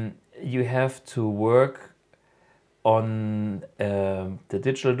 you have to work on the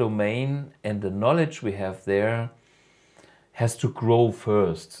digital domain, and the knowledge we have there has to grow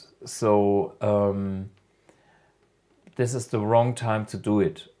first. So this is the wrong time to do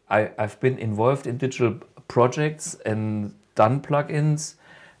it. I've been involved in digital projects and done plugins.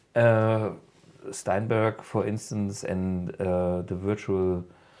 Steinberg, for instance, and the virtual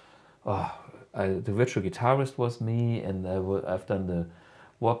guitarist was me, and I've done the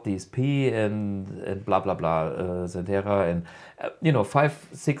Warp DSP and blah blah blah, Zentera, and 5,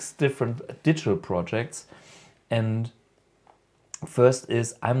 6 different digital projects. And first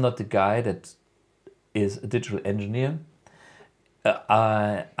is, I'm not the guy that is a digital engineer.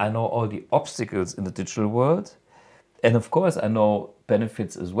 I know all the obstacles in the digital world, and of course I know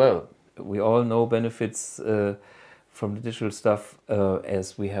benefits as well. We all know benefits from the digital stuff,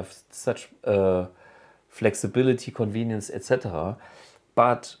 as we have such flexibility, convenience, etc.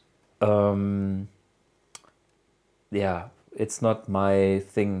 But yeah, it's not my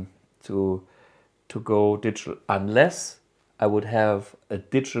thing to go digital unless I would have a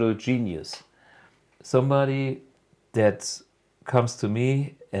digital genius, somebody that comes to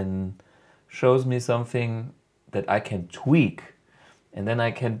me and shows me something that I can tweak, and then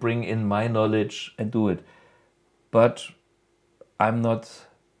I can bring in my knowledge and do it. But I'm not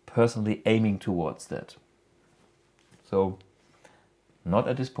personally aiming towards that. So not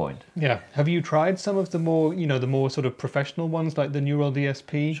at this point. Yeah. Have you tried some of the more, the more sort of professional ones, like the Neural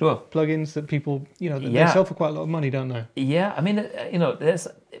DSP plugins that people, they sell for quite a lot of money, don't they? Yeah. I mean, there's,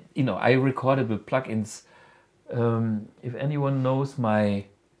 I recorded with plugins. If anyone knows my,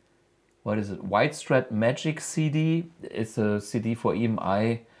 White Strat Magic CD, it's a CD for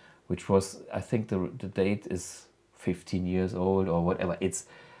EMI, which was, I think the date is 15 years old or whatever.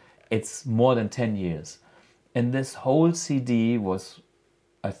 It's more than 10 years. And this whole CD was,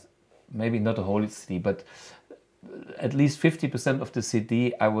 maybe not a whole CD, but at least 50% of the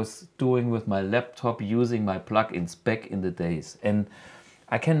CD I was doing with my laptop using my plugins back in the days. And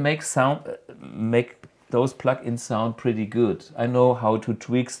I can make those plugins sound pretty good. I know how to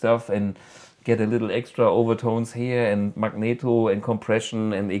tweak stuff and get a little extra overtones here and magneto and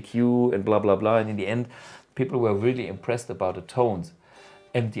compression and EQ and blah, blah, blah. And in the end, people were really impressed about the tones.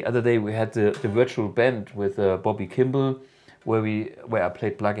 And the other day we had the virtual band with Bobby Kimball, where I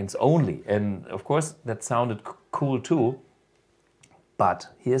played plugins only. And of course that sounded cool too. But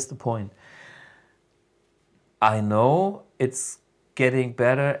here's the point. I know it's getting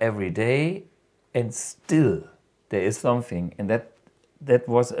better every day, and still there is something. And that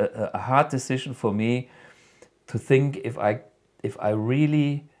was a hard decision for me to think if I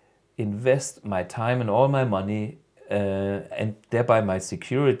really invest my time and all my money and thereby my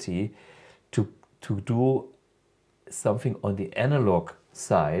security to do something on the analog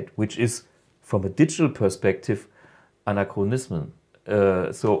side, which is from a digital perspective anachronism,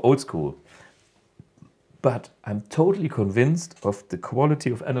 so old school. But I'm totally convinced of the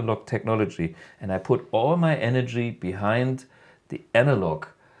quality of analog technology, and I put all my energy behind the analog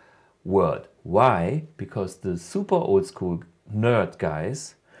world. Why? Because the super old school nerd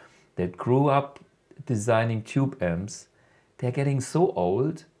guys that grew up designing tube amps, they're getting so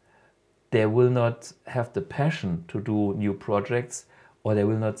old, they will not have the passion to do new projects, or they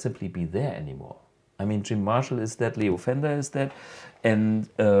will not simply be there anymore. I mean, Jim Marshall is dead, Leo Fender is dead, and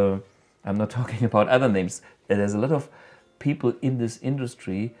I'm not talking about other names. There's a lot of people in this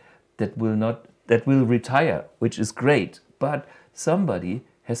industry that will retire, which is great, but somebody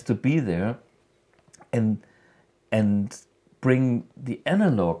has to be there and bring the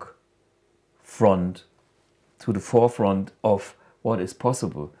analog front to the forefront of what is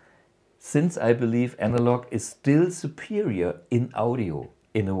possible. Since I believe analog is still superior in audio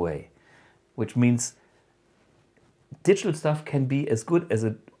in a way, which means digital stuff can be as good as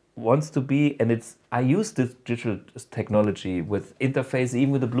it wants to be, and I use this digital technology with interface,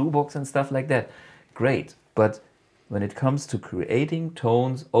 even with the BluBOX and stuff like that. Great, but when it comes to creating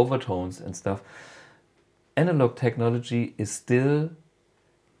tones, overtones and stuff, analog technology is still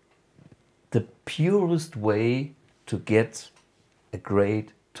the purest way to get a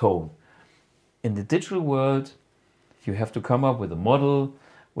great tone. In the digital world, you have to come up with a model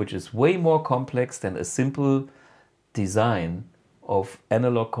which is way more complex than a simple design of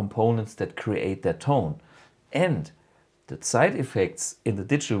analog components that create that tone. And the side effects in the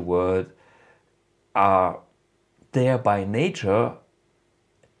digital world are there by nature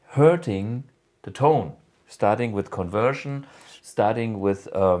hurting the tone, starting with conversion, starting with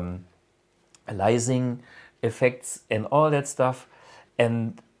aliasing effects and all that stuff.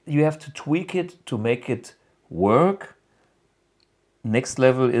 And you have to tweak it to make it work. Next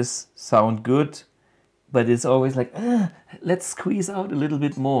level is sound good, but it's always like, let's squeeze out a little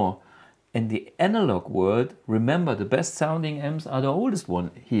bit more. In the analog world, remember, the best sounding amps are the oldest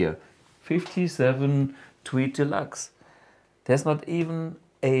one here. 57 Tweed Deluxe. There's not even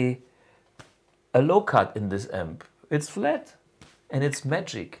a low cut in this amp. It's flat and it's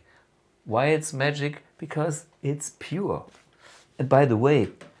magic. Why it's magic? Because it's pure. And by the way,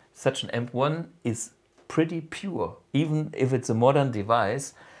 such an amp 1 is pretty pure. Even if it's a modern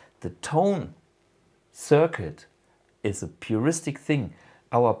device, the tone circuit is a puristic thing.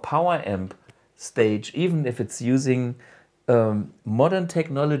 Our power amp stage, even if it's using modern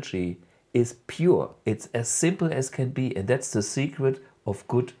technology, is pure. It's as simple as can be, and that's the secret of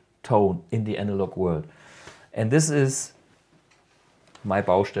good tone in the analog world. And this is my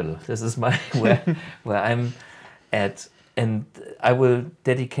Baustelle. This is my where I'm at, and I will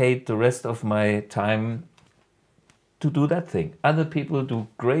dedicate the rest of my time to do that thing. Other people do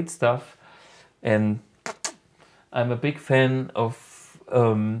great stuff, and I'm a big fan of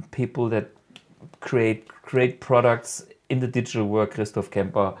people that create great products in the digital world. Christoph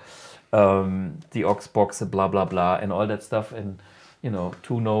Kemper, the Oxbox, blah blah blah, and all that stuff, and you know,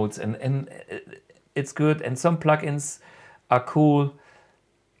 2 notes, and it's good. And some plugins are cool.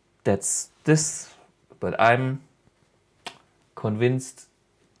 That's this, but I'm convinced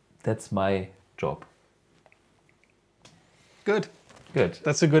that's my job. Good. Good.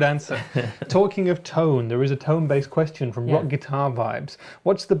 That's a good answer. Talking of tone, there is a tone-based question from Rock Guitar Vibes.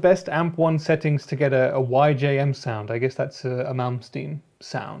 What's the best amp 1 settings to get a YJM sound? I guess that's a Malmsteen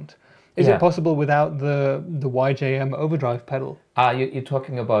sound. Is it possible without the YJM overdrive pedal? You're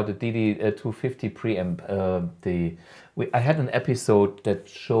talking about the DD250 preamp. I had an episode that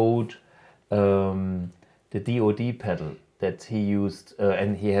showed the DOD pedal that he used,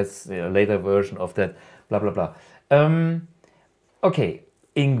 and he has a later version of that, blah, blah, blah. Okay,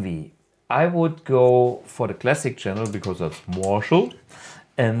 Ingvi, I would go for the classic channel because that's Marshall,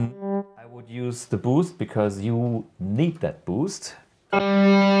 and I would use the boost because you need that boost.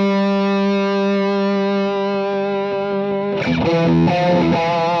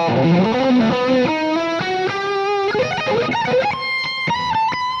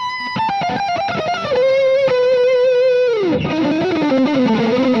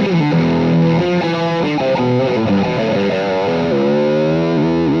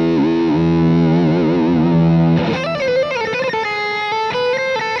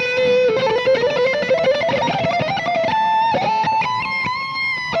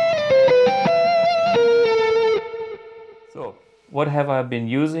 What have I been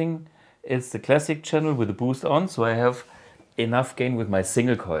using? It's the classic channel with the boost on, so I have enough gain with my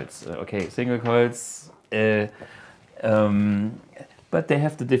single coils. Okay, single coils, but they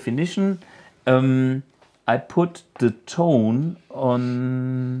have the definition. I put the tone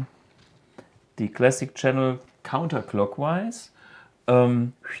on the classic channel counterclockwise.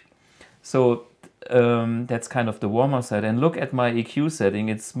 So that's kind of the warmer side. And look at my EQ setting,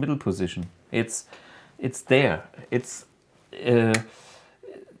 it's middle position. It's there. It's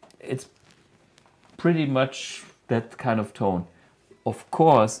pretty much that kind of tone. Of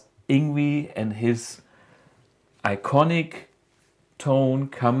course, Yngwie and his iconic tone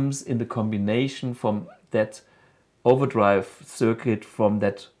comes in the combination from that overdrive circuit, from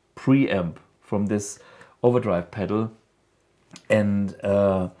that preamp, from this overdrive pedal, and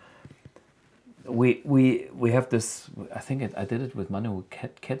we have this. I think I did it with Manu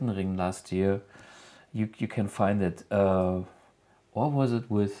Kettenring last year. You can find it. What was it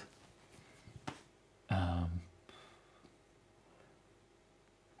with?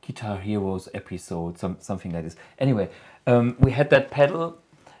 Guitar Heroes episode, something like this. Anyway, we had that pedal,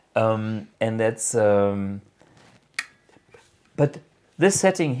 and that's. But this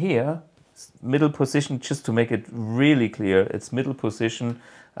setting here, middle position, just to make it really clear, it's middle position.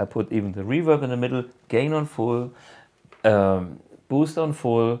 I put even the reverb in the middle, gain on full, boost on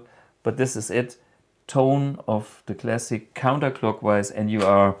full, but this is it. Tone of the classic counterclockwise, and you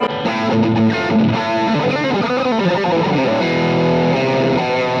are.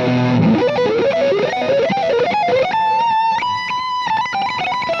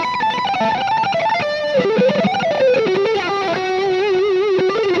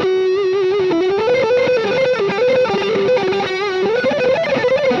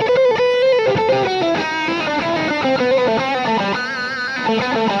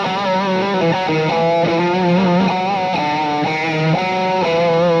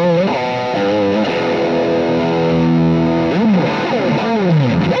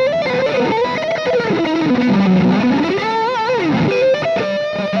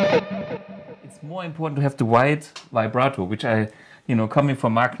 Important to have the wide vibrato, which I, coming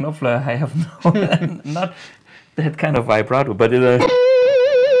from Mark Knopfler, I have not that kind of vibrato, but it.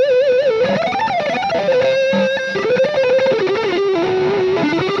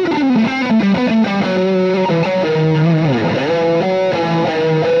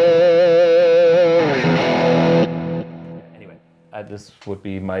 Anyway, this would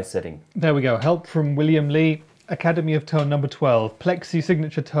be my setting. There we go. Help from William Lee. Academy of Tone number 12, Plexi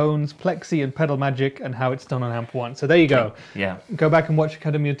signature tones, Plexi and pedal magic, and how it's done on amp 1. So there you go. Yeah. Go back and watch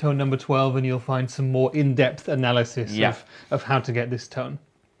Academy of Tone number 12 and you'll find some more in-depth analysis of how to get this tone.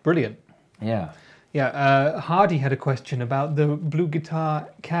 Brilliant. Yeah. Yeah. Hardy had a question about the BluGuitar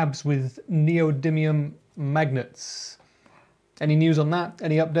cabs with neodymium magnets. Any news on that?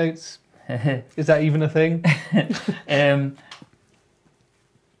 Any updates? Is that even a thing?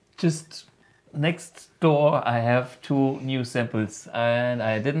 Just next door I have 2 new samples, and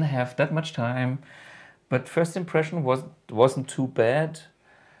I didn't have that much time, but first impression wasn't too bad.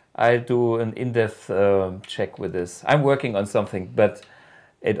 I'll do an in-depth check with this. I'm working on something, but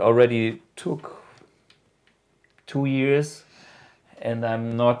it already took 2 years and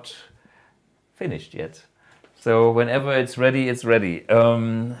I'm not finished yet. So whenever it's ready, it's ready.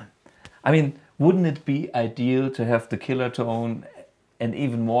 I mean, wouldn't it be ideal to have the killer tone and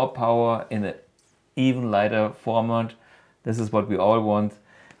even more power in an even lighter format? This is what we all want.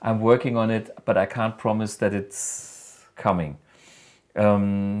 I'm working on it, but I can't promise that it's coming.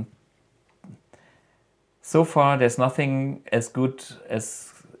 So far, there's nothing as good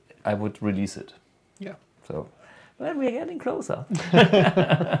as I would release it. Yeah. So, but we're getting closer.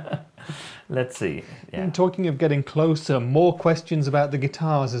 Let's see. Yeah. And talking of getting closer, more questions about the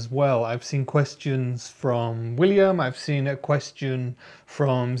guitars as well. I've seen questions from William. I've seen a question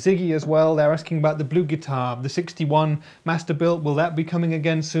from Ziggy as well. They're asking about the BluGuitar, the 61 master built. Will that be coming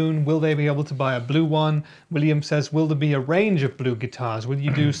again soon? Will they be able to buy a blue one? William says, will there be a range of BluGuitars? Will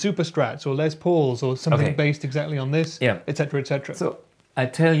you do Super Strats or Les Pauls or something based exactly on this, etc., etc.? So I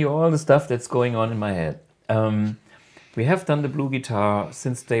tell you all the stuff that's going on in my head. We have done the BluGuitar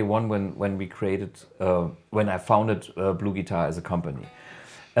since day one when we created, when I founded BluGuitar as a company.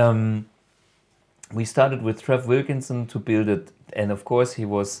 We started with Trev Wilkinson to build it, and of course he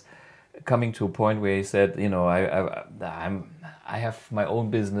was coming to a point where he said, you know, I have my own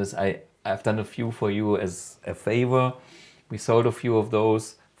business. I've done a few for you as a favor. We sold a few of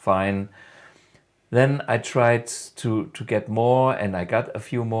those, fine. Then I tried to get more, and I got a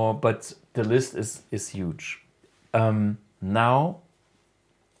few more, but the list is huge. Now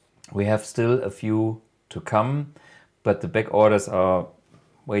we have still a few to come, but the back orders are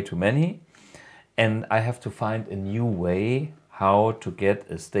way too many, and I have to find a new way how to get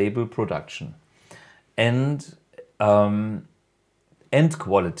a stable production and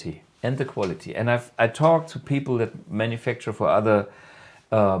quality and the quality. And I talked to people that manufacture for other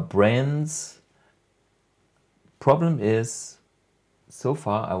brands. Problem is, so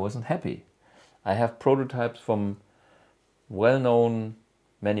far I wasn't happy. I have prototypes from well-known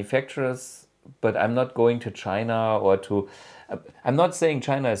manufacturers, but I'm not going to China or to... I'm not saying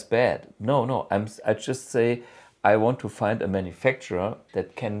China is bad. No. I just say I want to find a manufacturer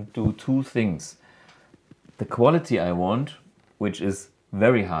that can do two things. The quality I want, which is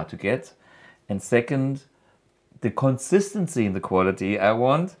very hard to get. And second, the consistency in the quality I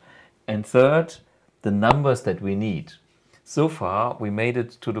want. And third, the numbers that we need. So far, we made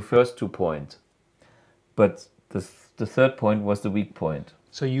it to the first 2 points. But the third point was the weak point.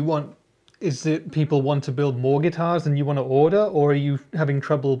 So you want, is it people want to build more guitars than you want to order, or are you having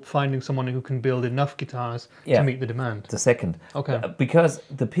trouble finding someone who can build enough guitars to meet the demand? The second. Okay. Because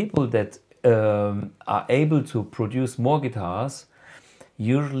the people that are able to produce more guitars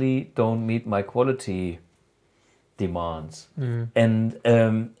usually don't meet my quality demands. And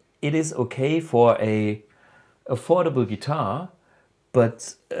it is okay for a affordable guitar,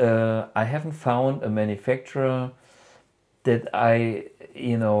 but I haven't found a manufacturer that I,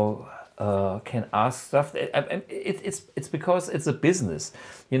 can ask stuff. It's because it's a business.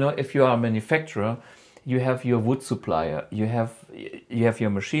 You know, if you are a manufacturer, you have your wood supplier, you have your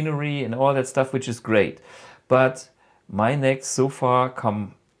machinery and all that stuff, which is great. But my necks so far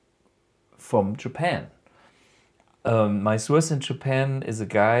come from Japan. My source in Japan is a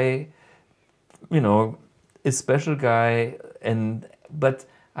guy, a special guy, but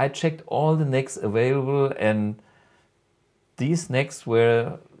I checked all the necks available, and these necks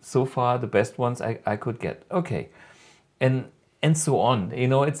were so far the best ones I could get. Okay, and so on.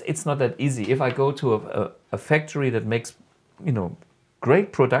 It's not that easy. If I go to a factory that makes,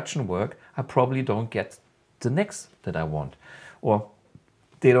 great production work, I probably don't get the necks that I want, or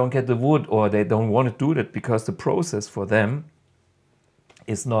they don't get the wood, or they don't want to do that because the process for them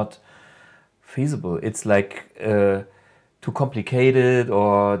is not feasible. It's like too complicated,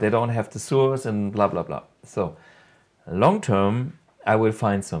 or they don't have the source, and blah blah blah. So long term, I will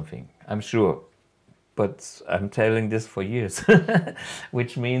find something, I'm sure, but I'm telling this for years,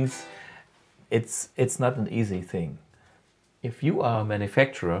 which means it's not an easy thing. If you are a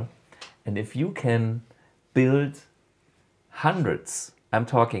manufacturer, and if you can build hundreds, I'm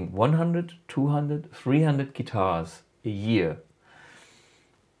talking 100, 200, 300 guitars a year,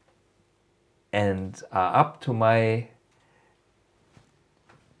 and are up to my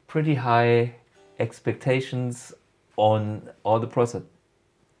pretty high expectations on all the process,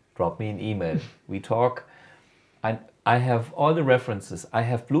 drop me an email. We talk. I have all the references. I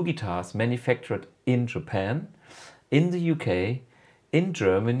have BluGuitars manufactured in Japan, in the UK, in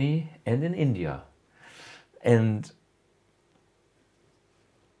Germany, and in India. And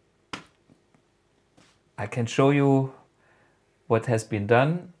I can show you what has been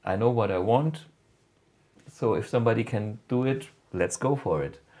done. I know what I want. So if somebody can do it, let's go for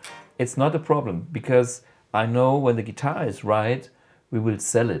it. It's not a problem, because I know when the guitar is right, we will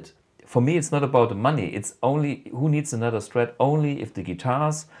sell it. For me, it's not about the money. It's only who needs another Strat. Only if the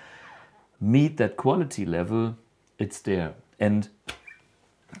guitars meet that quality level, it's there. And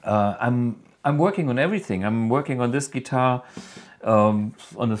I'm working on everything. I'm working on this guitar, on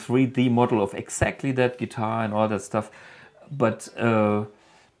a 3D model of exactly that guitar and all that stuff. But I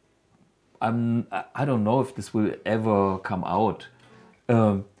don't know if this will ever come out.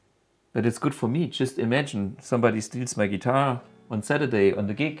 But it's good for me. Just imagine somebody steals my guitar on Saturday on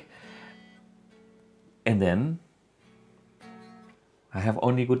the gig, And then I have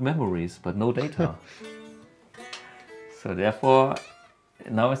only good memories, but no data. So therefore,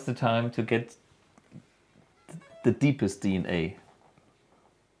 now is the time to get the deepest DNA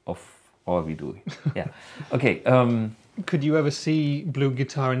of all we do. Yeah. Okay. Could you ever see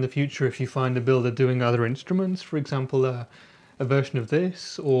BluGuitar in the future if you find a builder doing other instruments? For example, a version of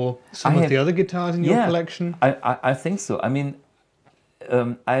this or some of the other guitars in your collection? I think so. I mean,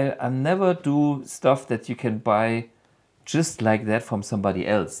 I never do stuff that you can buy just like that from somebody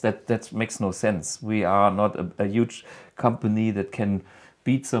else. That makes no sense. We are not a huge company that can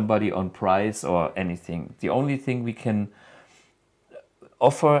beat somebody on price or anything. The only thing we can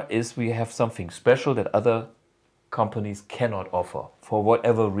offer is we have something special that other companies cannot offer for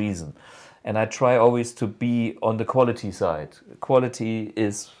whatever reason. And I try always to be on the quality side. Quality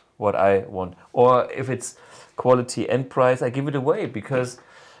is what I want. Or if it's quality and price, I give it away because,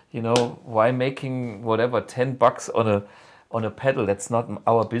 you know, why making whatever $10 on a pedal? That's not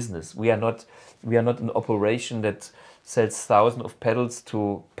our business. We are not an operation that sells thousands of pedals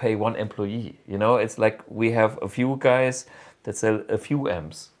to pay one employee. You know, it's like we have a few guys that sell a few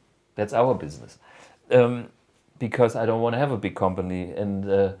amps. That's our business. Because I don't want to have a big company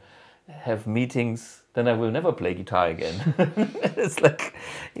and have meetings, then I will never play guitar again. It's like,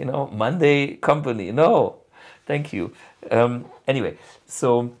 you know, Monday company. No, thank you. Anyway,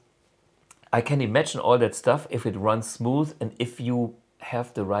 so I can imagine all that stuff if it runs smooth and if you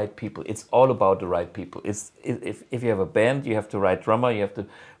have the right people. It's all about the right people. If you have a band, you have the right drummer, you have the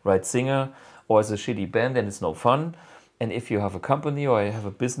right singer, or it's a shitty band and it's no fun. And if you have a company or you have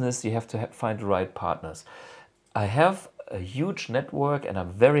a business, you have to find the right partners. I have a huge network and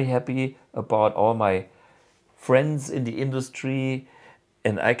I'm very happy about all my friends in the industry,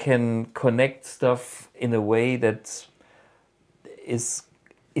 and I can connect stuff in a way that is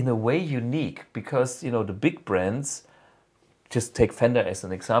in a way unique because, you know, the big brands, just take Fender as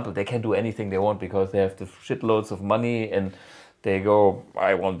an example, they can do anything they want because they have the shitloads of money and they go,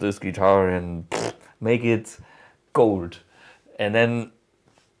 I want this guitar and make it gold. And then,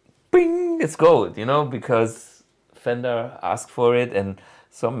 bing, it's gold, you know, because Fender asked for it and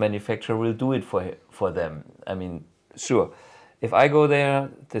some manufacturer will do it for them. I mean, sure. If I go there,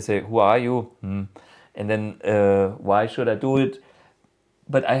 they say, who are you? And then, why should I do it?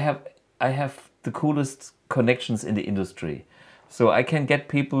 But I have the coolest connections in the industry. So I can get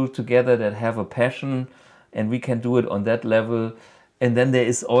people together that have a passion and we can do it on that level. And then there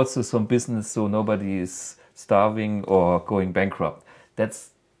is also some business so nobody is starving or going bankrupt. That's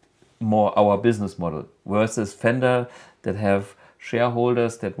more our business model versus Fender that have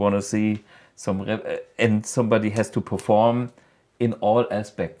shareholders that want to see some and somebody has to perform in all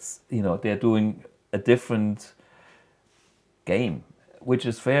aspects. You know, they're doing a different game, which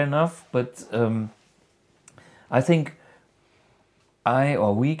is fair enough, but I think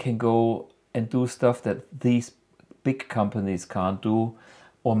we can go and do stuff that these big companies can't do,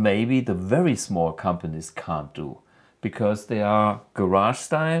 or maybe the very small companies can't do, because they are garage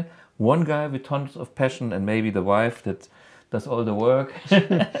style. One guy with tons of passion and maybe the wife that does all the work.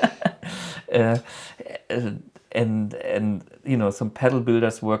 And you know, some pedal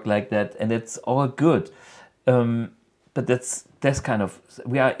builders work like that, and it's all good. But that's kind of,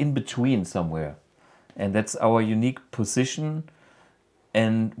 we are in between somewhere, and that's our unique position.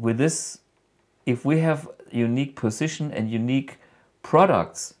 And with this, if we have unique position and unique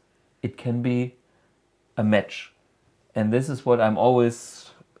products, it can be a match. And this is what I'm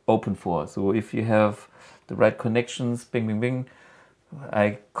always open for. So if you have the right connections, bing, bing, bing,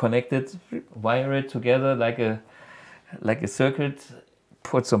 I connect it, wire it together like a circuit,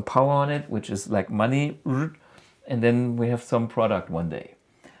 put some power on it, which is like money, and then we have some product one day.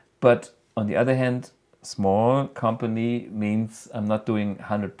 But on the other hand, small company means I'm not doing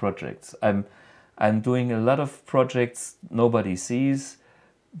 100 projects. I'm doing a lot of projects nobody sees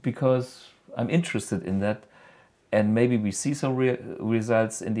because I'm interested in that, and maybe we see some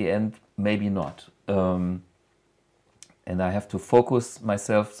results in the end, maybe not. And I have to focus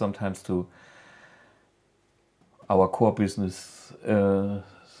myself sometimes to our core business,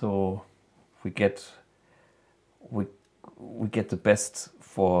 so we get the best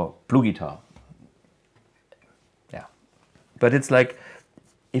for BluGuitar. Yeah, but it's like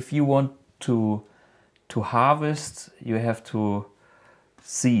if you want to harvest, you have to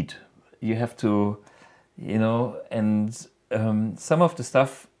seed. You have to, you know, and some of the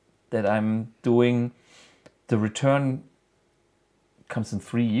stuff that I'm doing, the return comes in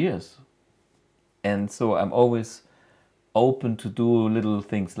 3 years. And so I'm always open to do little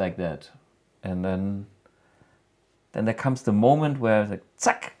things like that. And then there comes the moment where it's like,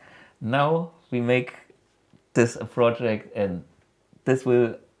 zack, now we make this a project, and this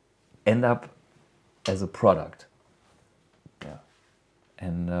will end up as a product. Yeah,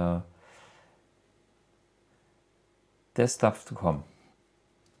 and there's stuff to come.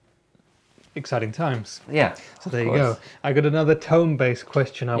 Exciting times. Yeah. So there you go. I got another tone-based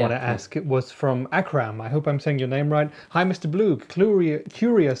question I want to ask. It was from Akram. I hope I'm saying your name right. Hi, Mr. Blug.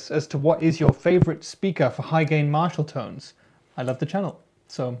 Curious as to what is your favorite speaker for high-gain Marshall tones. I love the channel.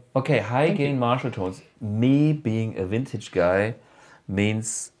 So okay, high-gain Marshall tones. Me being a vintage guy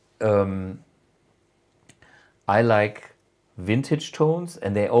means I like vintage tones,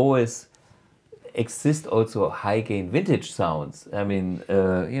 and they always exist also high-gain vintage sounds. I mean,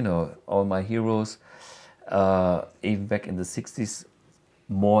 you know, all my heroes, even back in the 60s,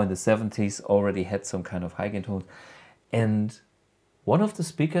 more in the 70s, already had some kind of high-gain tones. And one of the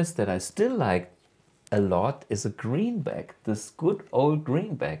speakers that I still like a lot is a greenback, this good old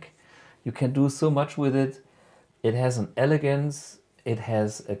greenback. You can do so much with it. It has an elegance, it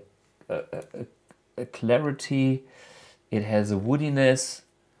has a clarity, it has a woodiness.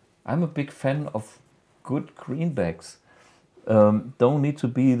 I'm a big fan of good greenbacks. Don't need to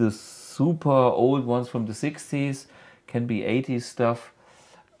be the super old ones from the 60s, can be 80s stuff,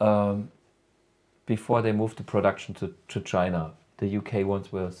 before they moved the production to China. The UK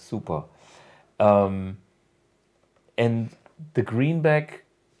ones were super. And the greenback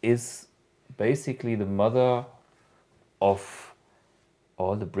is basically the mother of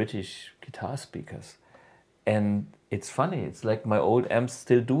all the British guitar speakers. And it's funny, it's like my old amps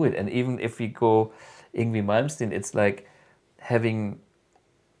still do it. And even if we go Yngwie Malmsteen, it's like having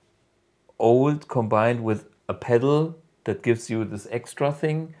old combined with a pedal that gives you this extra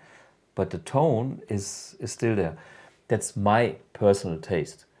thing, but the tone is still there. That's my personal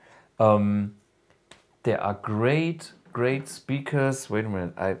taste. There are great speakers. Wait a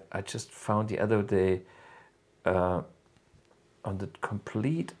minute, I just found the other day on the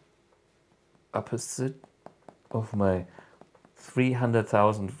complete opposite of my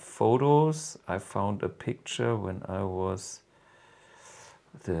 300,000 photos, I found a picture when I was,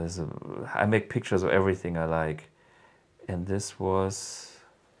 I make pictures of everything I like, and this was,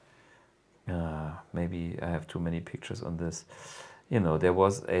 maybe I have too many pictures on this. You know, there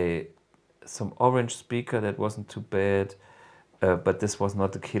was some orange speaker that wasn't too bad, but this was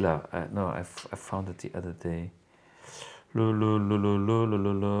not the killer. I found it the other day.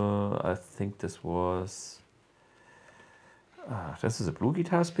 I think this was. This is a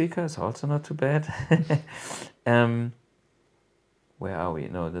BluGuitar speaker. It's also not too bad. Where are we?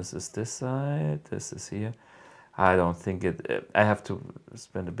 No, this is this side. This is here. I don't think it. I have to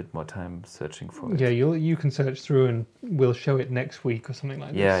spend a bit more time searching for it. Yeah, you can search through, and we'll show it next week or something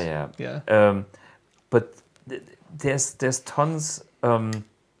like this. Yeah. But there's tons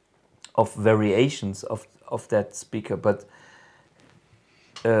of variations of that speaker, but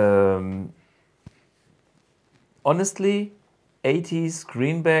honestly, 80s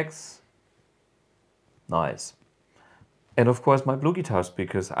greenbacks, nice. And of course my BluGuitar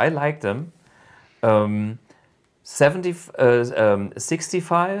speakers, I like them.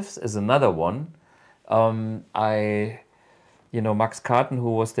 65s is another one. You know, Max Carton,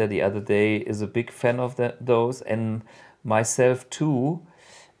 who was there the other day, is a big fan of those, and myself too.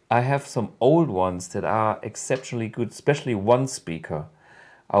 I have some old ones that are exceptionally good, especially one speaker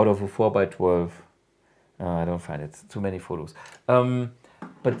out of a 4x12. I don't find it, too many photos.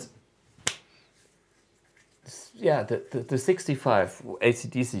 But yeah, the 65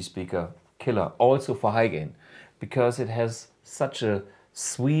 AC/DC speaker, killer, also for high gain, because it has such a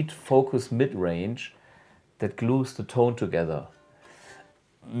sweet focus mid-range that glues the tone together.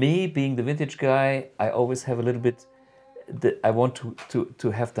 Me being the vintage guy, I always have a little bit, I want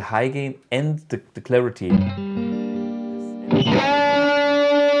to have the high gain and the clarity.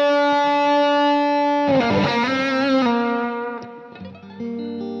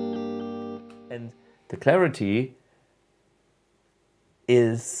 And the clarity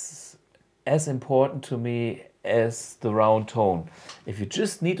is as important to me as the round tone. If you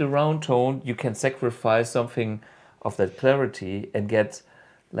just need a round tone, you can sacrifice something of that clarity and get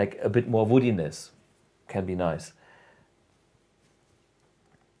like a bit more woodiness. Can be nice.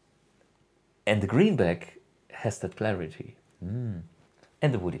 And the greenback has that clarity and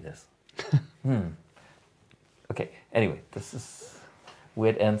the woodiness. Okay, anyway, this is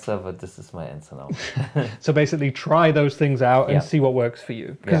weird answer, but this is my answer now. So basically try those things out and see what works for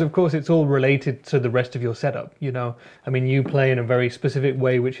you. Because of course it's all related to the rest of your setup, you know. I mean, you play in a very specific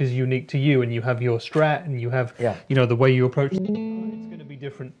way which is unique to you, and you have your Strat, and you have, you know, the way you approach it. It's going to be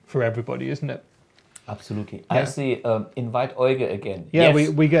different for everybody, isn't it? Absolutely. I see. Invite Euge again. Yeah, yes.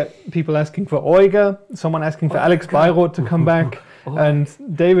 we get people asking for Euge, someone asking for Alex Bayreuth to come back. And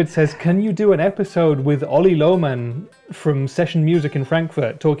David says, can you do an episode with Olli Lohmann from Session Music in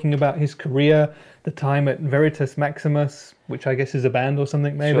Frankfurt, talking about his career, the time at Veritas Maximus, which I guess is a band or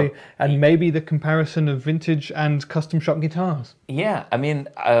something maybe, sure. And maybe the comparison of vintage and custom shop guitars? Yeah, I mean,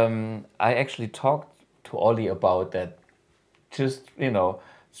 I actually talked to Olli about that, just,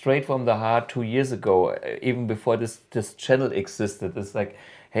 straight from the heart 2 years ago, even before this channel existed. It's like,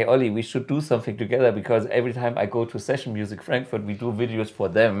 hey, Olli, we should do something together, because every time I go to Session Music Frankfurt, we do videos for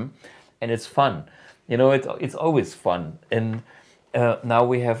them, and it's fun. It's always fun. And now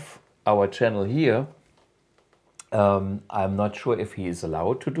we have our channel here. I'm not sure if he is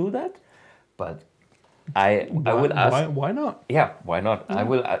allowed to do that, but I will ask. Why not? Yeah, why not?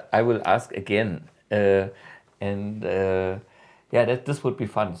 Yeah. I will ask again, this would be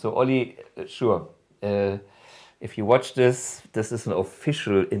fun. So Olli, sure. If you watch this is an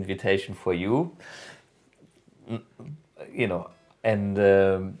official invitation for you.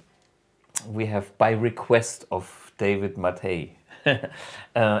 And we have, by request of David Mattei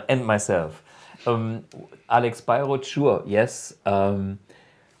and myself, Alex Bayreuth, sure, yes.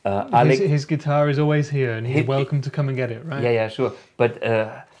 Alex, his guitar is always here, and he's welcome to come and get it, right? Yeah, sure. But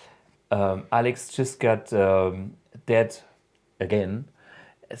Alex just got dead again,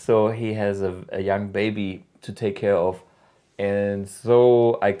 so he has a young baby to take care of, and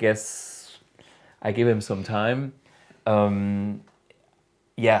so I guess I give him some time.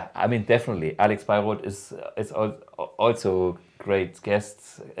 Yeah, I mean, definitely Alex Bayreuth is also great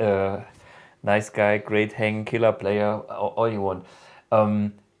guest, nice guy, great hang, killer player, all you want.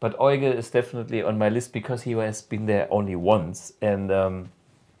 But Euge is definitely on my list because he has been there only once, and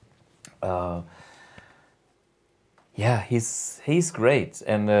yeah, he's great,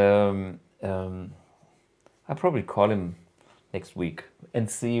 and I'll probably call him next week and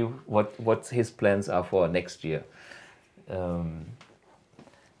see what his plans are for next year.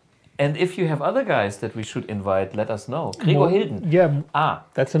 And if you have other guys that we should invite, let us know. Gregor Hilden. Yeah,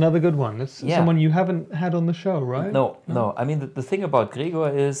 that's another good one. That's someone you haven't had on the show, right? No. I mean, the thing about Gregor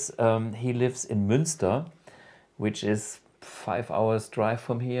is he lives in Münster, which is 5 hours drive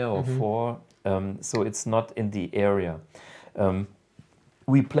from here, or 4. So it's not in the area.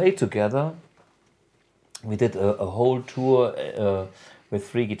 We played together. We did a whole tour with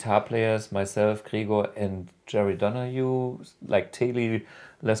 3 guitar players, myself, Gregor, and Jerry Donahue, like Taylor,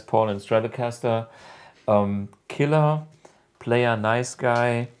 Les Paul, and Stratocaster. Killer player, nice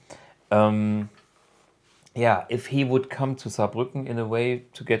guy. Yeah, if he would come to Saarbrücken in a way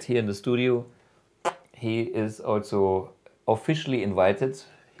to get here in the studio, he is also officially invited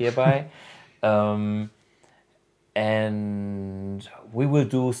hereby. And we will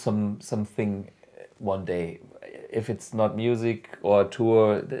do something one day, if it's not music or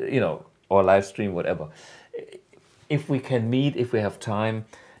tour, or live stream, whatever. If we can meet, if we have time,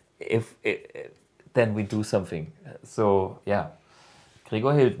 then we do something. So yeah,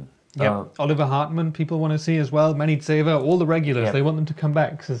 Gregor Hilden. Yeah, Oliver Hartmann, people want to see as well. Manny Zever, all the regulars, they want them to come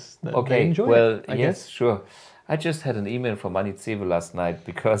back because they enjoy it. I guess. Sure. I just had an email from Manny Zever last night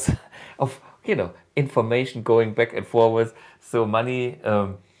because of information going back and forward. So Manny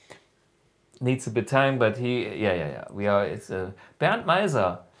needs a bit time, but we are. It's Bernd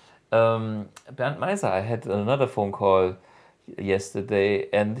Meiser. Bernd Meiser, I had another phone call yesterday,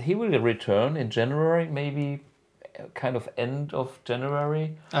 and he will return in January, maybe kind of end of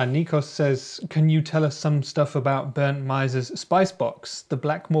January. Nikos says, can you tell us some stuff about Bernd Meiser's Spice Box, the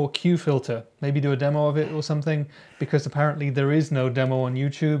Blackmore Q filter? Maybe do a demo of it or something, because apparently there is no demo on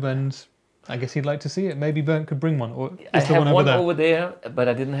YouTube, and I guess he'd like to see it. Maybe Bernd could bring one. Or I have one over there, but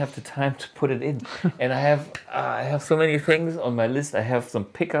I didn't have the time to put it in. And I have so many things on my list. I have some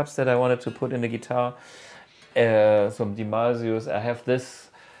pickups that I wanted to put in the guitar, some Dimasios. I have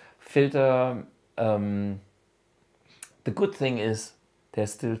this filter. The good thing is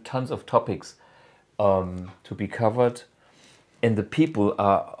there's still tons of topics to be covered, and the people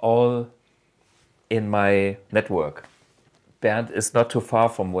are all in my network. Bernd is not too far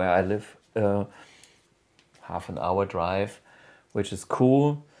from where I live, half an hour drive, which is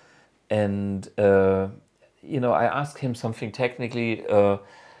cool. And I asked him something technically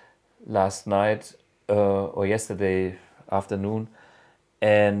last night or yesterday afternoon,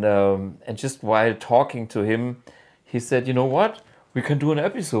 and just while talking to him, he said, you know what, we can do an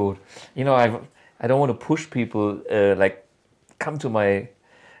episode. I don't want to push people, like, come to my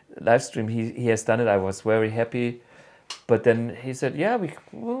live stream. He has done it. I was very happy. But then he said, yeah,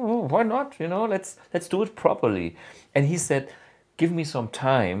 why not? Let's do it properly. And he said, give me some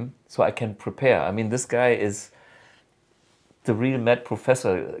time so I can prepare. I mean, this guy is the real mad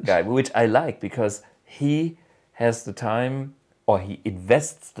professor guy, which I like because he has the time, or he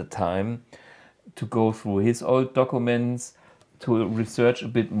invests the time to go through his old documents, to research a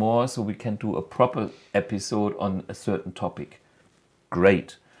bit more so we can do a proper episode on a certain topic.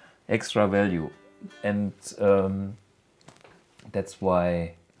 Great. Extra value. And that's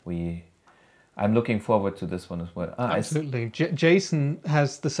why I'm looking forward to this one as well. Absolutely. Jason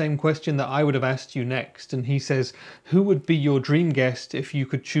has the same question that I would have asked you next, and he says, who would be your dream guest if you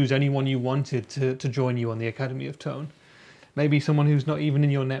could choose anyone you wanted to join you on the Academy of Tone? Maybe someone who's not even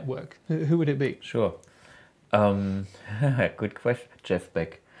in your network. Who would it be? Sure. Good question. Jeff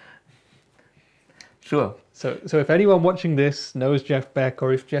Beck. Sure. So if anyone watching this knows Jeff Beck,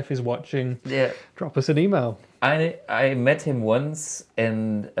 or if Jeff is watching, drop us an email. I met him once,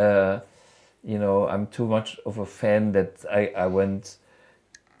 and I'm too much of a fan that I went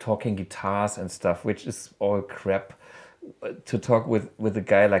talking guitars and stuff, which is all crap, to talk with a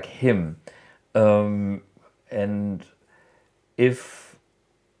guy like him. And if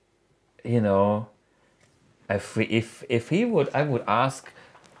if he would, I would ask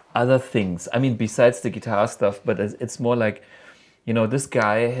other things. I mean, besides the guitar stuff, but it's more like, this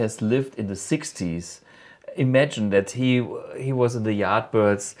guy has lived in the 60s. Imagine that he was in the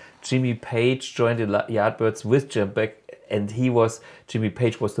Yardbirds. Jimmy Page joined the Yardbirds with Jeff Beck, and Jimmy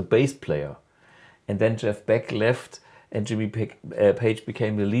Page was the bass player. And then Jeff Beck left, and Jimmy Page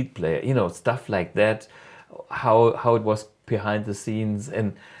became the lead player. Stuff like that. How it was behind the scenes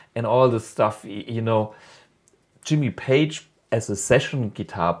and all the stuff. Jimmy Page, as a session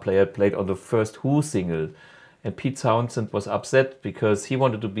guitar player, played on the first Who single, and Pete Townsend was upset because he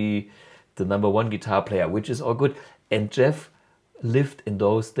wanted to be the #1 guitar player, which is all good. And Jeff lived in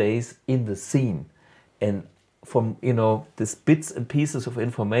those days in the scene, and from these bits and pieces of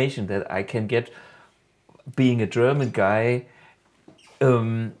information that I can get, being a German guy,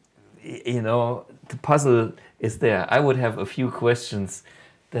 the puzzle is there. I would have a few questions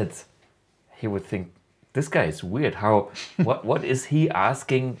that he would think, this guy is weird. What is he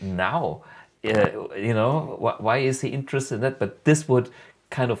asking now? Why is he interested in that? But this would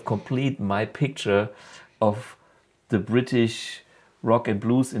kind of complete my picture of the British rock and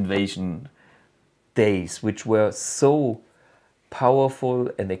blues invasion days, which were so powerful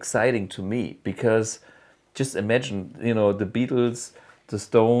and exciting to me. Because just imagine, the Beatles, the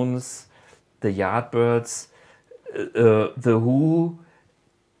Stones, the Yardbirds, the Who,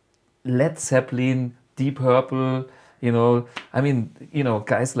 Led Zeppelin, Deep Purple,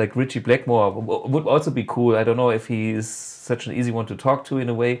 guys like Richie Blackmore would also be cool. I don't know if he is such an easy one to talk to in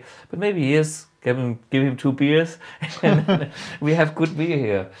a way, but maybe he is. Give him 2 beers, and we have good beer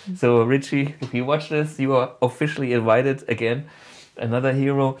here. So Richie, if you watch this, you are officially invited again. Another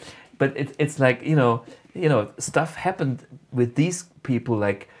hero. But it's like, stuff happened with these people.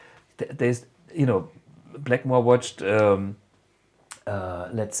 Like there's, Blackmore watched Led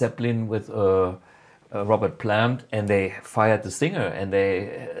Zeppelin with Robert Plant, and they fired the singer, and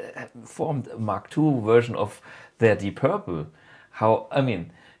they formed a Mark II version of their Deep Purple.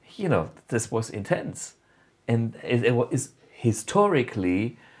 This was intense, and it is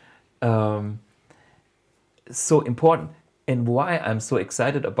historically so important. And why I'm so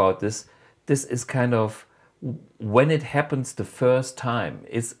excited about this is kind of when it happens the first time.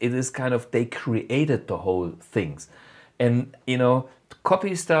 It is kind of, they created the whole things. And,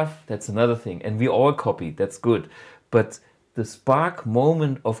 copy stuff, that's another thing. And we all copy, that's good. But the spark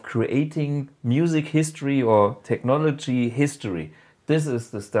moment of creating music history or technology history, this is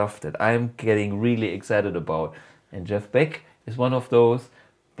the stuff that I'm getting really excited about. And Jeff Beck is one of those.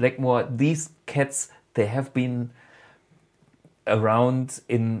 Blackmore, these cats, they have been around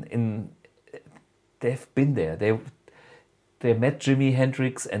they've been there. They met Jimi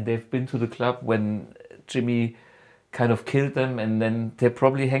Hendrix, and they've been to the club when Jimmy kind of killed them, and then they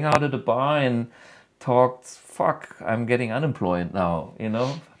probably hang out at a bar and talked, fuck, I'm getting unemployed now,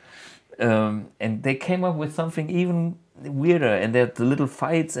 and they came up with something even weirder, and the little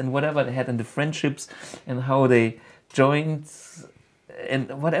fights and whatever they had, and the friendships and how they joined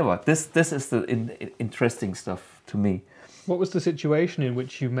and whatever. This is the interesting stuff to me. What was the situation in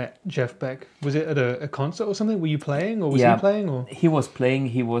which you met Jeff Beck? Was it at a concert or something? Were you playing, or was he playing? Or he was playing.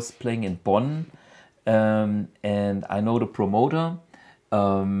 He was playing in Bonn, and I know the promoter.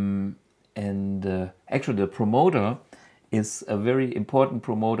 Actually, the promoter is a very important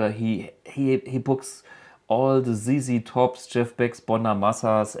promoter. He books all the ZZ Tops, Jeff Beck's, Bonner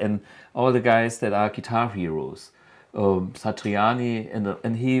Massas, and all the guys that are guitar heroes. Satriani,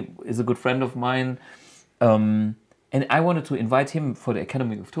 and he is a good friend of mine. And I wanted to invite him for the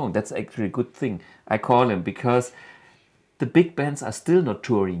Academy of Touring. That's actually a good thing. I call him because the big bands are still not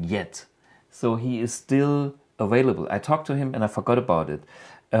touring yet. So he is still available. I talked to him and I forgot about it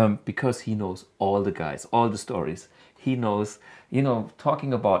because he knows all the guys, all the stories. He knows,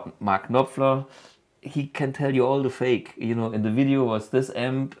 talking about Mark Knopfler, he can tell you all the fake. In the video was this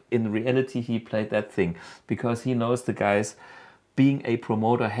amp. In reality, he played that thing because he knows the guys. Being a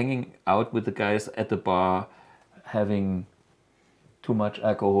promoter, hanging out with the guys at the bar, having too much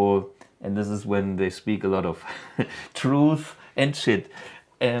alcohol, and this is when they speak a lot of truth and shit.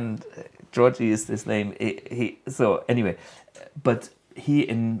 And Georgie is his name. So anyway, but he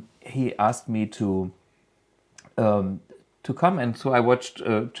asked me to come, and so I watched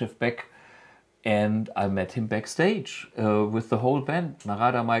Jeff Beck, and I met him backstage with the whole band,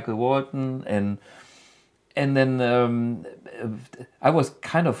 Narada, Michael Walton, and then I was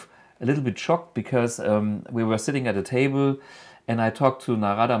kind of a little bit shocked because we were sitting at a table and I talked to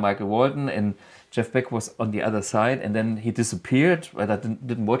Narada, Michael Walton, and Jeff Beck was on the other side, and then he disappeared, but I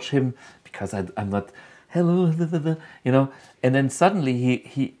didn't watch him because I'm not, hello, and then suddenly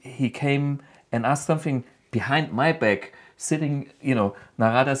he came and asked something behind my back, sitting,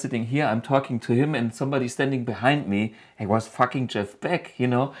 Narada sitting here, I'm talking to him, and somebody standing behind me, it was fucking Jeff Beck,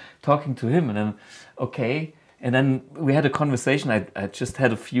 talking to him, and then, okay. And then we had a conversation. I just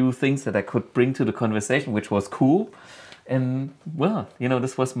had a few things that I could bring to the conversation, which was cool. And, well,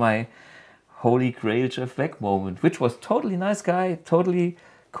 this was my holy grail Jeff Beck moment, which was totally nice guy, totally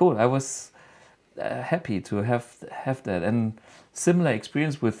cool. I was happy to have that. And similar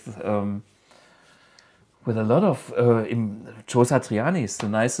experience with a lot of Joe Satriani is the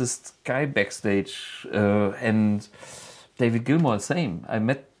nicest guy backstage, and David Gilmour, same. I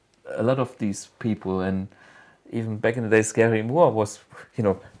met a lot of these people, and even back in the day, Scary Moore was,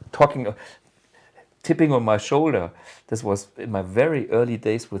 talking, tipping on my shoulder. This was in my very early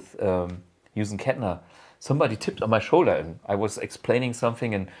days with using Kettner. Somebody tipped on my shoulder, and I was explaining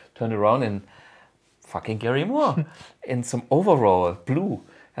something and turned around, and fucking Gary Moore in some overall blue.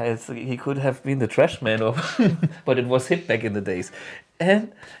 He could have been the trash man, but it was hip back in the days.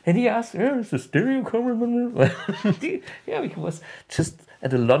 And he asked, is the stereo camera? Yeah, he was just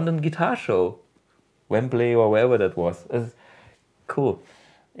at a London guitar show. Wembley or wherever that was. Cool.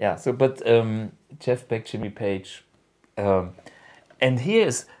 Yeah, so, but Jeff Beck, Jimmy Page. And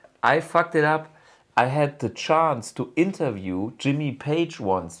I fucked it up. I had the chance to interview Jimmy Page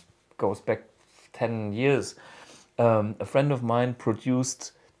once. Goes back 10 years. A friend of mine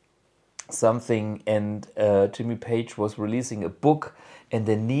produced something, and Jimmy Page was releasing a book, and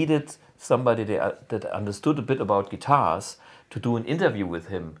they needed somebody that understood a bit about guitars to do an interview with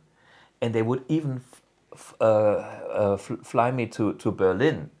him. And they would even fly me to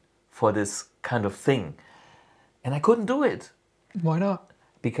Berlin for this kind of thing. And I couldn't do it. Why not?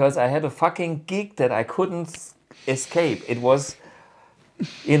 Because I had a fucking gig that I couldn't escape. It was,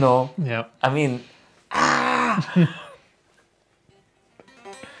 Yeah. I mean,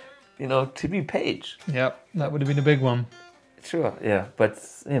 Jimmy Page. Yeah, that would have been a big one. Sure, yeah, but,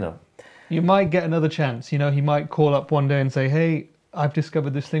 You might get another chance. He might call up one day and say, hey, I've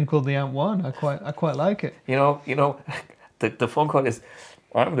discovered this thing called the Amp One. I quite like it. The phone call is,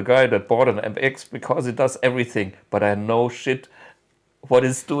 I'm the guy that bought an Amp X because it does everything, but I know shit what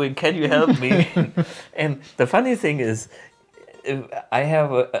it's doing. Can you help me? And the funny thing is, I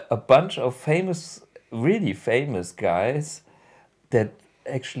have a bunch of really famous guys that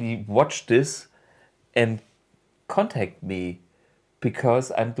actually watch this and contact me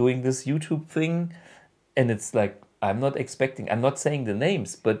because I'm doing this YouTube thing, and it's like, I'm not saying the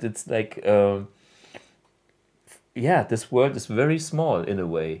names, but it's like, this world is very small in a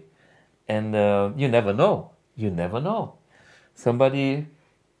way. And you never know. Somebody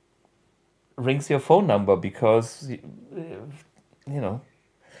rings your phone number because,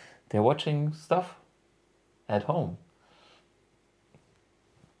 they're watching stuff at home.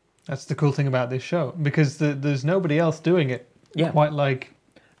 That's the cool thing about this show, because there's nobody else doing it quite like...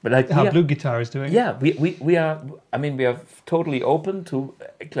 But like how BluGuitar is doing. Yeah, we are. I mean, we are totally open to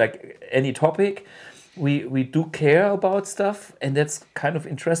like any topic. We do care about stuff, and that's kind of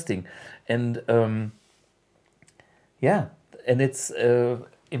interesting. And and it's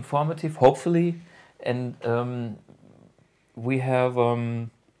informative, hopefully. And we have a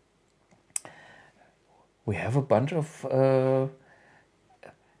bunch of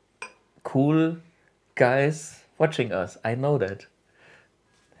cool guys watching us. I know that.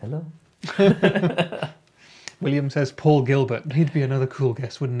 Hello. William says Paul Gilbert. He'd be another cool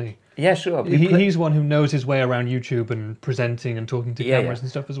guest, wouldn't he? Yeah, sure. He's one who knows his way around YouTube and presenting and talking to cameras and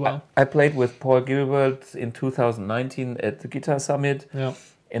stuff as well. I played with Paul Gilbert in 2019 at the Guitar Summit. Yeah.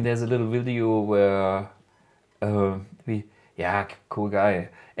 And there's a little video where cool guy.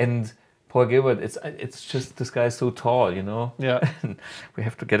 And Paul Gilbert, it's just this guy's so tall, you know? Yeah. We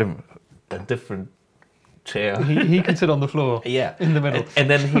have to get him a different chair. He can sit on the floor. Yeah. In the middle. And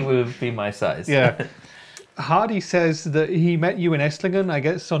then he will be my size. Yeah. Hardy says that he met you in Esslingen, I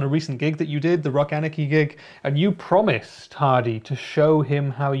guess, on a recent gig that you did, the Rock Anarchy gig, and you promised Hardy to show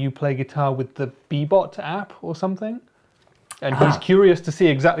him how you play guitar with the BluBOX app or something. And he's curious to see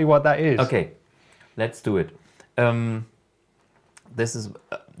exactly what that is. Okay, let's do it. This is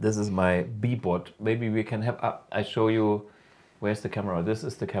my BluBOX. Maybe we can have. I show you. Where's the camera? This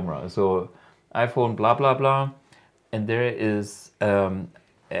is the camera. So iPhone, blah blah blah, and there is an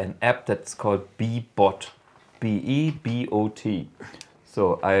app that's called BluBOX, BEBOT.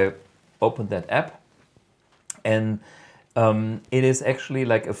 So I opened that app, and it is actually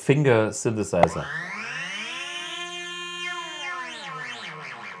like a finger synthesizer.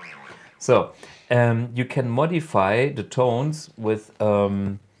 So you can modify the tones with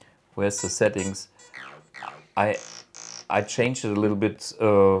where's the settings? I changed it a little bit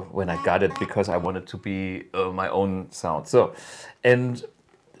when I got it because I wanted to be my own sound. So, and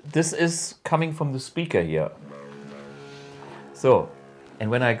this is coming from the speaker here. So, and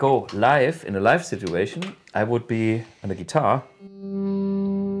when I go live in a live situation, I would be on the guitar.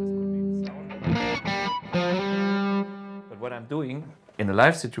 But what I'm doing in a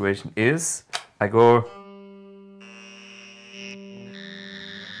live situation is I go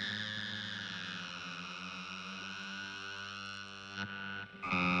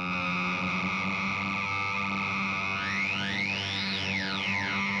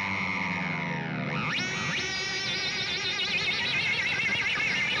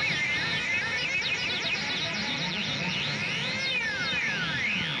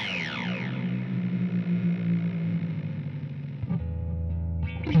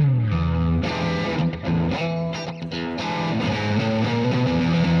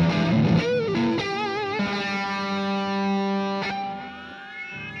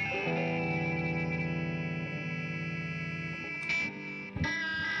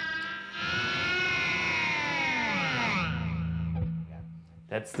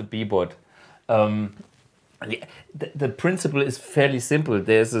That's the BluBOX. The principle is fairly simple.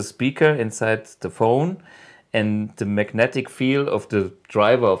 There's a speaker inside the phone, and the magnetic field of the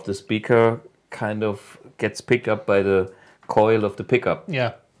driver of the speaker kind of gets picked up by the coil of the pickup.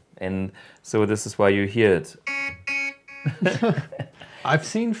 Yeah. And so this is why you hear it. I've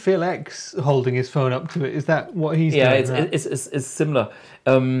seen Phil X holding his phone up to it. Is that what he's doing? Yeah, it's similar.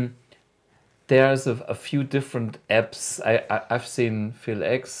 There's a few different apps. I've seen Phil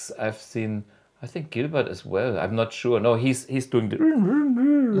X. I've seen, I think, Gilbert as well. I'm not sure. No, he's doing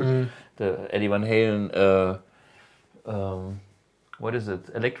the Eddie Van Halen. What is it?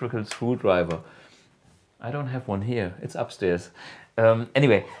 Electrical screwdriver. I don't have one here. It's upstairs.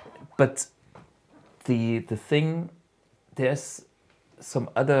 Anyway, but the thing, there's some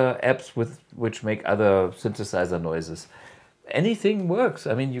other apps which make other synthesizer noises. Anything works.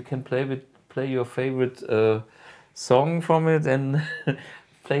 I mean, you can play your favorite song from it and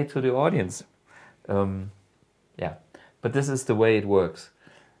play it to the audience. Yeah, but this is the way it works.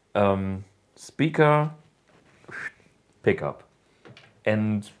 Speaker, pickup,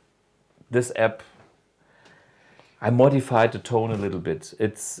 and this app. I modified the tone a little bit.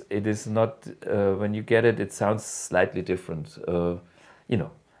 It is not when you get it, it sounds slightly different. You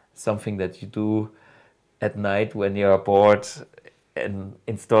know, something that you do at night when you are bored and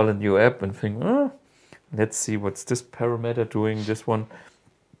install a new app and think, oh, let's see what's this parameter doing. This one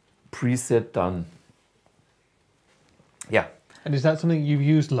preset done. Yeah. And is that something you've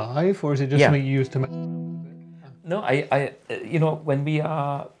used live, or is it just something you use to? No, I you know, when we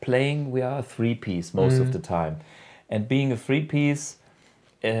are playing, we are a three-piece most of the time. And being a three-piece,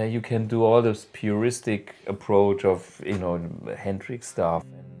 you can do all this puristic approach of, you know, Hendrix stuff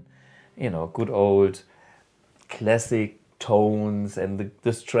and, you know, good old classic tones, and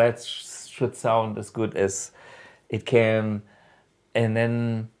the Strat should sound as good as it can. And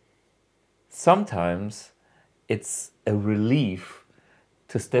then sometimes it's a relief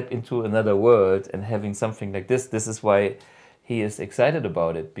to step into another world and having something like this. This is why he is excited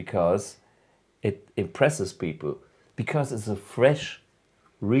about it, because it impresses people. Because it's a fresh,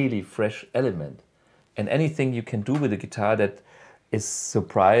 really fresh element. And anything you can do with a guitar that is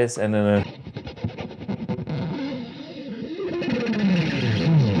surprise and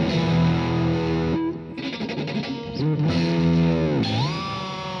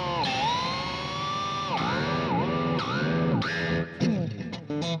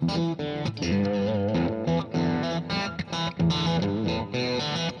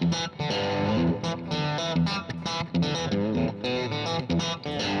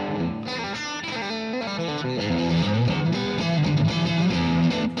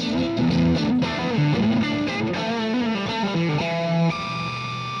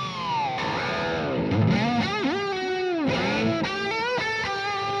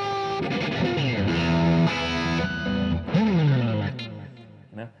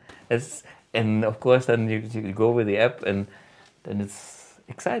And of course, then you go with the app, and then it's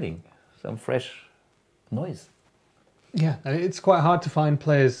exciting, some fresh noise. Yeah, and it's quite hard to find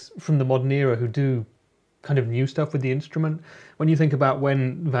players from the modern era who do kind of new stuff with the instrument. When you think about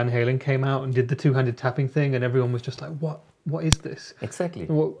when Van Halen came out and did the two-handed tapping thing, and everyone was just like, what is this? Exactly.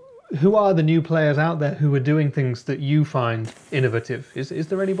 Who are the new players out there who are doing things that you find innovative? Is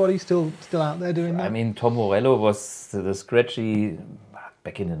there anybody still out there doing that? I mean, Tom Morello was the scratchy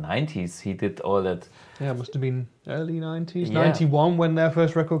back in the 90s. He did all that. Yeah, it must have been early 90s, Yeah. 91 when their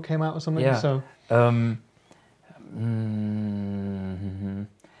first record came out or something. Yeah. So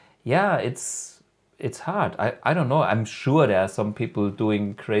yeah, it's hard. I don't know. I'm sure there are some people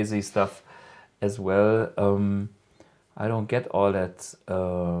doing crazy stuff as well. I don't get all that.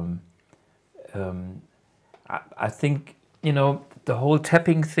 I think, you know, the whole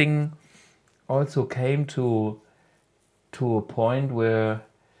tapping thing also came to a point where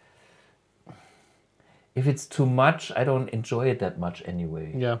if it's too much, I don't enjoy it that much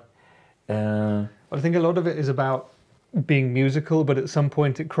anyway. yeah. I think a lot of it is about being musical, but at some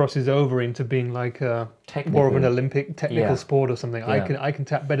point it crosses over into being like more of an Olympic technical sport or something. Yeah. I can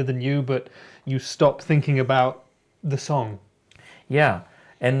tap better than you, but you stop thinking about the song. Yeah,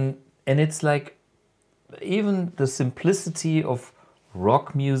 and it's like even the simplicity of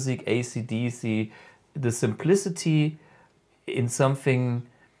rock music, AC/DC, the simplicity in something,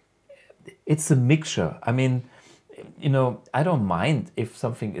 it's a mixture. I mean, you know, I don't mind if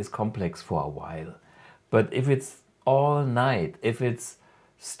something is complex for a while, but if it's all night, if it's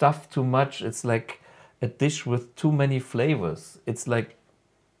stuffed too much, it's like a dish with too many flavors. It's like,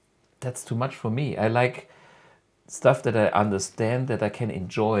 that's too much for me. I like stuff that I understand, that I can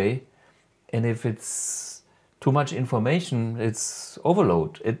enjoy, and if it's too much information, it's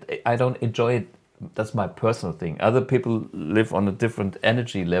overload. I don't enjoy it. That's my personal thing. Other people live on a different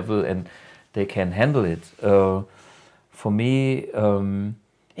energy level and they can handle it. For me,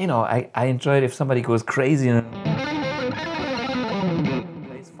 you know, I enjoy it if somebody goes crazy and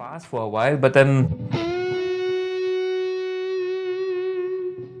plays fast for a while, but then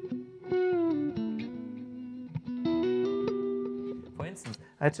for instance,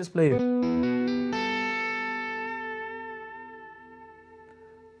 I just play.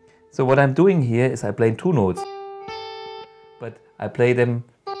 So what I'm doing here is I play 2 notes, but I play them.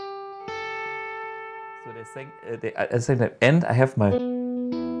 So at the same time, and I have my.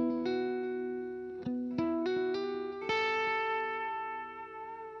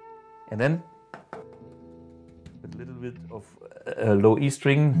 And then with a little bit of low E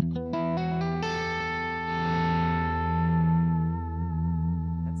string.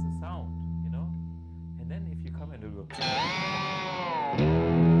 That's the sound, you know? And then if you come and go.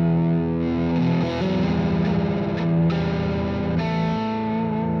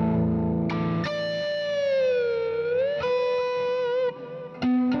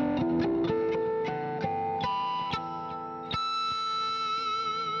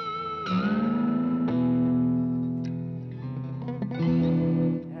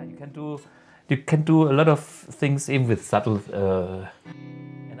 You can do a lot of things even with subtle,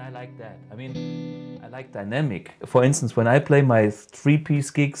 and I like that. I mean, I like dynamic. For instance, when I play my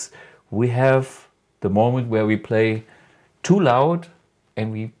 3-piece gigs, we have the moment where we play too loud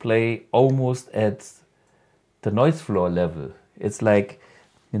and we play almost at the noise floor level. It's like,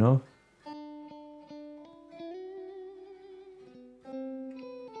 you know.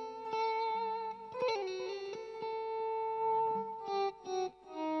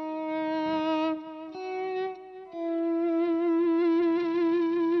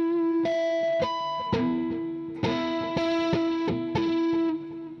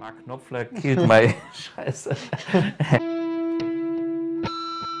 Knopfler killed my Scheiße.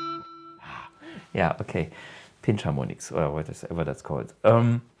 Yeah, okay. Pinch harmonics, or whatever that's called.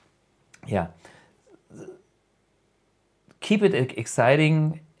 Yeah. Keep it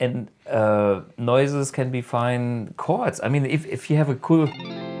exciting, and noises can be fine. Chords. I mean, if you have if you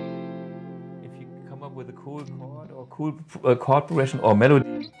come up with a cool chord or cool chord progression or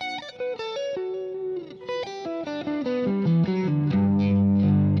melody.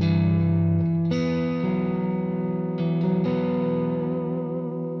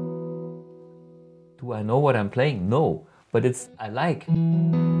 Do I know what I'm playing? No. but it's I like.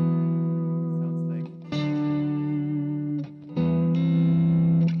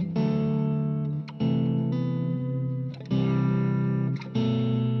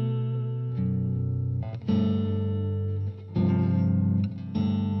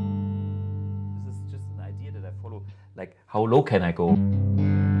 Like, how low can I go?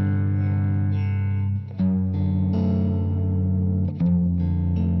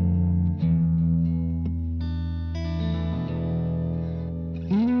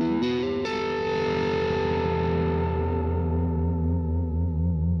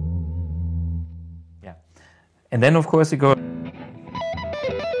 Yeah. And then, of course, you go.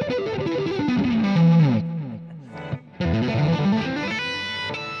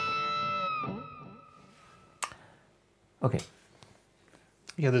 Okay.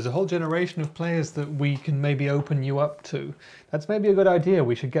 Yeah, there's a whole generation of players that we can maybe open you up to. That's maybe a good idea.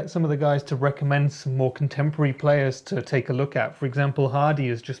 We should get some of the guys to recommend some more contemporary players to take a look at. For example, Hardy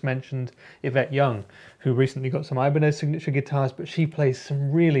has just mentioned Yvette Young, who recently got some Ibanez signature guitars, but she plays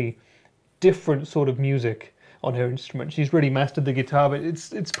some really different sort of music on her instrument. She's really mastered the guitar, but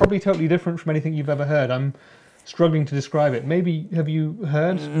it's probably totally different from anything you've ever heard. I'm struggling to describe it. Maybe, have you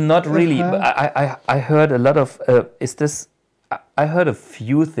heard? Not really, but I heard a lot of, I heard a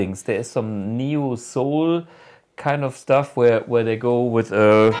few things. There is some neo soul kind of stuff where they go with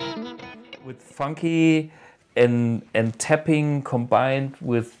funky and tapping combined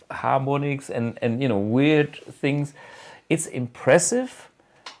with harmonics and you know, weird things. It's impressive,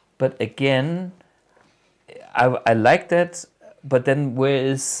 but again, I like that. But then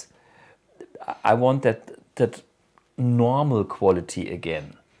I want that normal quality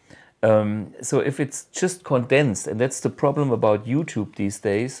again. So if it's just condensed, and that's the problem about YouTube these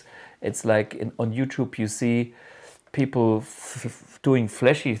days, it's like on YouTube you see people doing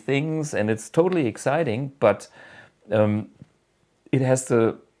flashy things and it's totally exciting, but it has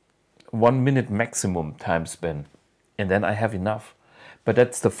the 1 minute maximum time span, and then I have enough. But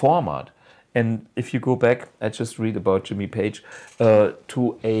that's the format. And if you go back, I just read about Jimmy Page,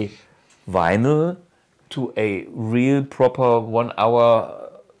 to a vinyl, to a real proper 1 hour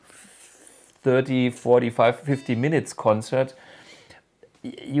 30, 45, 50 minutes concert,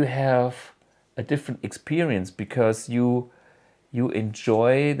 you have a different experience because you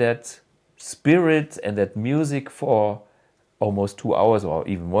enjoy that spirit and that music for almost 2 hours or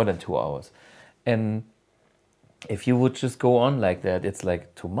even more than 2 hours. And if you would just go on like that, it's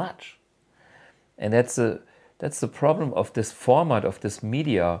like too much. And that's the problem of this format, of this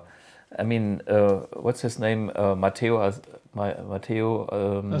media. I mean, what's his name? Matteo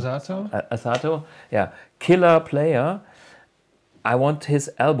Asato. Yeah, killer player. I want his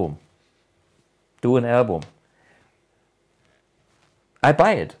album. Do an album. I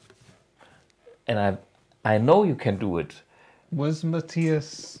buy it, and I know you can do it. Was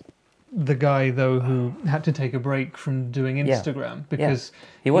Matthias the guy though who had to take a break from doing Instagram because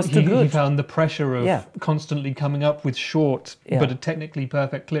he was too good? He found the pressure of constantly coming up with short but technically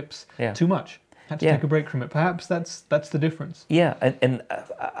perfect clips too much. Had to take a break from it. Perhaps that's the difference. Yeah, and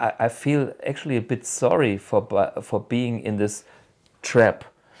I feel actually a bit sorry for being in this trap,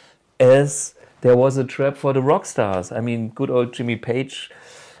 as there was a trap for the rock stars. I mean, good old Jimmy Page,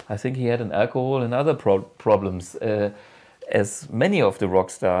 I think he had an alcohol and other problems, as many of the rock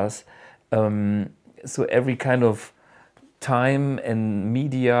stars. So every kind of time and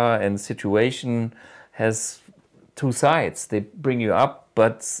media and situation has two sides. They bring you up,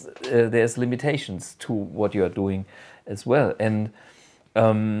 but there's limitations to what you are doing as well. And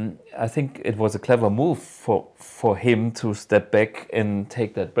I think it was a clever move for him to step back and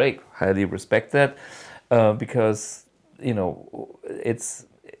take that break. Highly respect that, because you know it's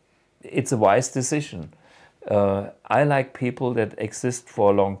a wise decision. I like people that exist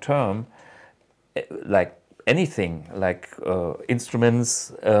for long term, like anything, like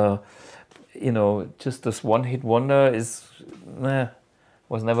instruments. You know, just this one-hit wonder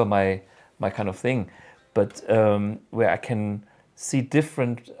was never my kind of thing. But where I can see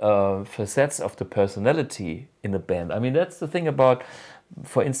different facets of the personality in a band. I mean, that's the thing about,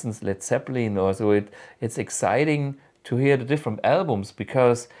 for instance, Led Zeppelin or so. It's exciting to hear the different albums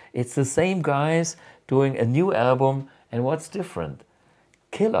because it's the same guys doing a new album, and what's different?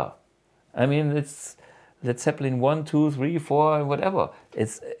 Killer. I mean, it's Led Zeppelin 1, 2, 3, 4, whatever.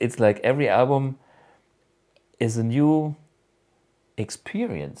 It's like every album is a new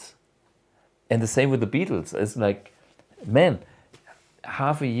experience. And the same with the Beatles. It's like, man,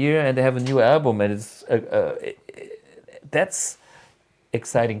 half a year and they have a new album, and it's that's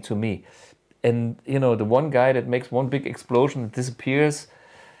exciting to me. And you know, the one guy that makes one big explosion, disappears.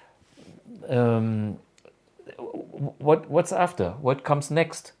 what's after? What comes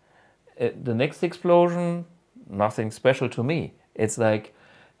next? The next explosion, nothing special to me. It's like,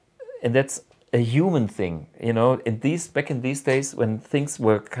 and that's a human thing, you know. Back in these days when things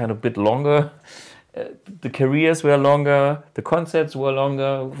were kind of a bit longer, the careers were longer, the concerts were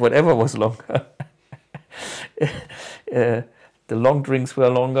longer, whatever was longer. The long drinks were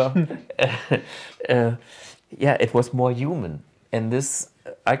longer. Yeah, it was more human, and this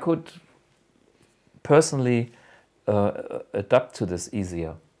I could personally adapt to this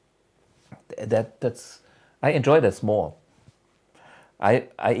easier. I enjoy this more. I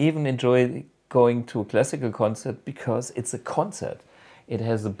even enjoy going to a classical concert because it's a concert. It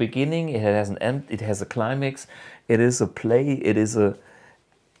has a beginning, it has an end, it has a climax, it is a play, it is a,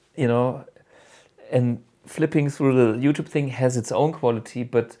 you know, and flipping through the YouTube thing has its own quality,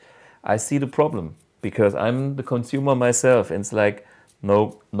 but I see the problem because I'm the consumer myself, and it's like,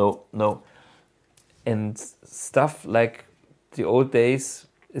 no. And stuff like the old days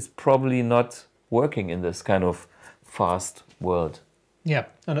is probably not working in this kind of fast world. Yeah,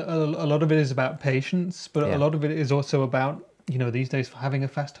 and a lot of it is about patience, but a lot of it is also about, you know, these days having a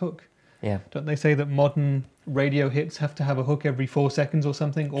fast hook. Yeah. Don't they say that modern radio hits have to have a hook every 4 seconds or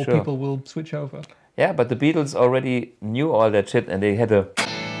something, or Sure. people will switch over? Yeah, but the Beatles already knew all that shit, and they had a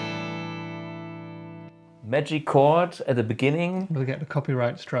magic chord at the beginning. We'll get a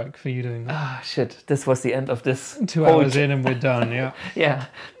copyright strike for you doing that. Ah, shit, this was the end of this. 2 hours in and we're done, yeah. Yeah.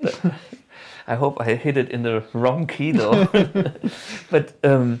 I hope I hit it in the wrong key though. But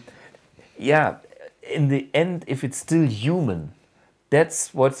yeah, in the end, if it's still human,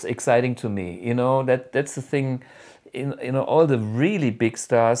 that's what's exciting to me. You know, that's the thing. You know, all the really big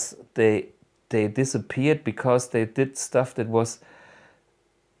stars, they disappeared because they did stuff that was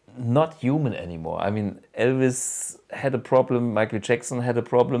not human anymore. I mean, Elvis had a problem, Michael Jackson had a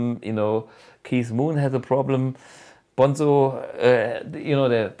problem, you know, Keith Moon had a problem, Bonzo, you know,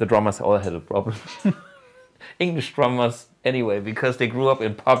 the drummers all had a problem. English drummers anyway, because they grew up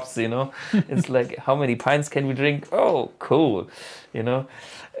in pubs, you know. It's like, how many pints can we drink? Oh, cool, you know.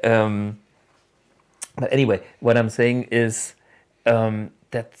 But anyway, what I'm saying is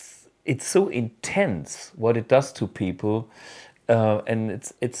it's so intense what it does to people. And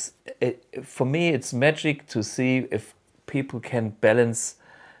for me, it's magic to see if people can balance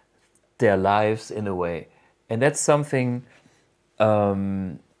their lives in a way. And that's something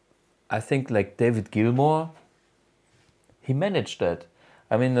I think like David Gilmour, he managed that.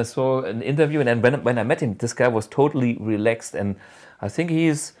 I mean, I saw an interview, and then when I met him, this guy was totally relaxed, and I think he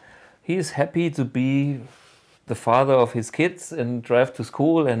is happy to be the father of his kids and drive to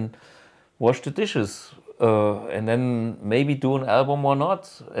school and wash the dishes, and then maybe do an album or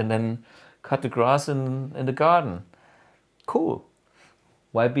not, and then cut the grass in the garden. Cool.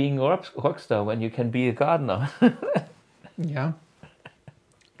 Why being a rock star when you can be a gardener? Yeah,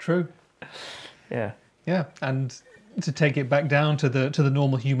 true. Yeah. Yeah, and to take it back down to the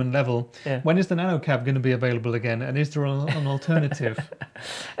normal human level, when is the NanoCab going to be available again, and is there an alternative?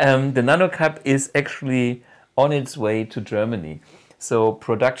 The NanoCab is actually on its way to Germany. So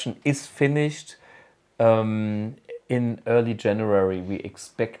production is finished. In early January, we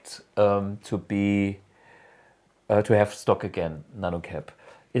expect to have stock again, NanoCab.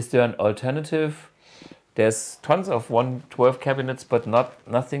 Is there an alternative? There's tons of 112 cabinets, but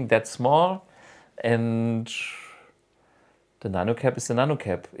nothing that small. And the NanoCab is the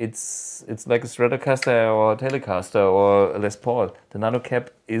NanoCab. It's like a Stratocaster or a Telecaster or a Les Paul. The NanoCab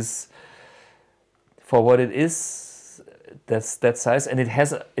is, for what it is, that's that size, and it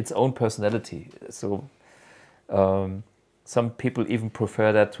has its own personality. So some people even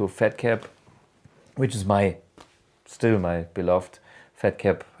prefer that to a Fat Cab, which is still my beloved Fat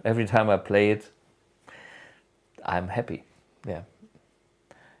Cab. Every time I play it, I'm happy. Yeah.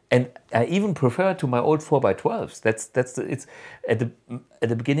 And I even prefer to my old 4x12s. It's at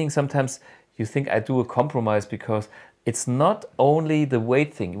the beginning. Sometimes you think I do a compromise because it's not only the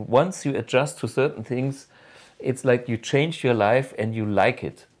weight thing. Once you adjust to certain things, it's like you change your life and you like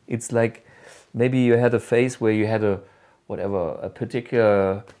it. It's like maybe you had a phase where you had a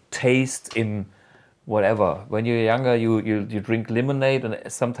particular taste in whatever. When you're younger, you drink lemonade, and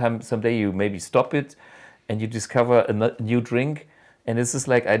someday you maybe stop it, and you discover a new drink. And this is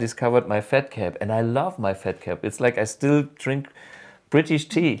like I discovered my Fat Cab, and I love my Fat Cab. It's like I still drink British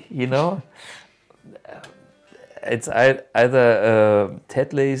tea, you know. It's either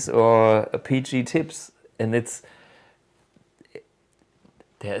Tetley's or a PG Tips, and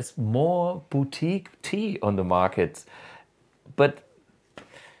there's more boutique tea on the market. But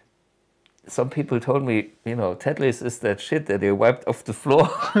some people told me, you know, Tetley's is that shit that they wiped off the floor.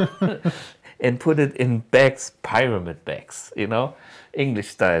 and put it in bags, pyramid bags, you know, English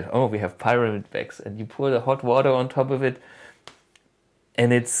style. Oh, we have pyramid bags, and you pour the hot water on top of it,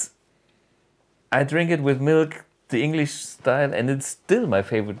 and I drink it with milk, the English style, and it's still my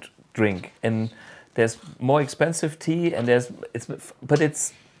favorite drink. And there's more expensive tea, and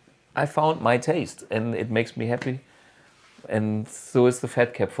I found my taste, and it makes me happy. And so is the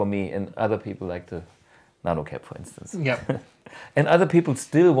fat cap for me, and other people like the nano cap, for instance. Yeah. And other people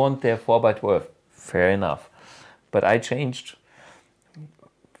still want their 4x12. Fair enough. But I changed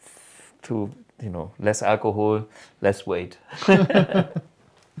to, less alcohol, less weight.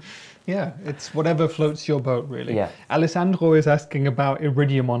 Yeah, it's whatever floats your boat, really. Yeah. Alessandro is asking about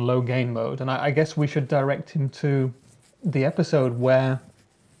Iridium on low gain mode, and I guess we should direct him to the episode where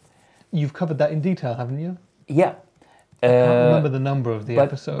you've covered that in detail, haven't you? Yeah. I can't remember the number of the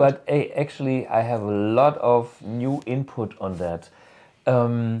episode. But actually, I have a lot of new input on that.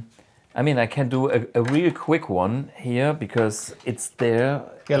 I can do a real quick one here because it's there.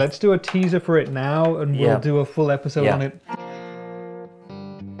 Yeah, let's do a teaser for it now, and we'll do a full episode on it.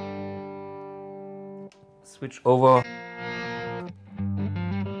 Switch over.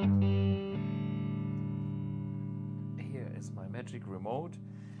 Here is my magic remote.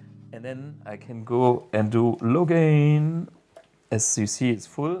 And then I can go and do low gain. As you see, it's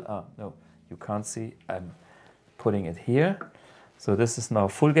full. No, you can't see. I'm putting it here. So this is now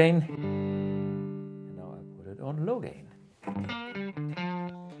full gain. And now I put it on low gain.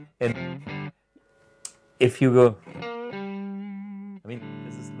 And if you go,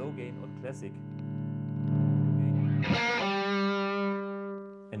 this is low gain on classic.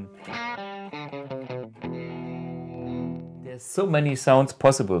 And there's so many sounds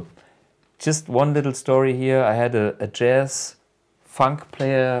possible. Just one little story here. I had a jazz funk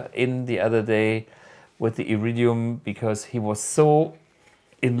player in the other day with the Iridium because he was so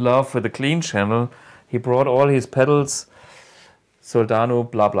in love with the clean channel. He brought all his pedals, Soldano,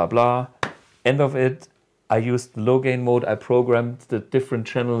 blah, blah, blah. End of it, I used the low gain mode. I programmed the different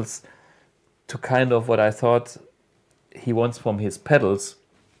channels to kind of what I thought he wants from his pedals.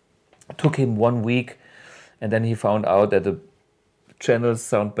 It took him 1 week, and then he found out that the channels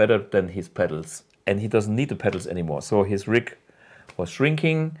sound better than his pedals, and he doesn't need the pedals anymore. So his rig was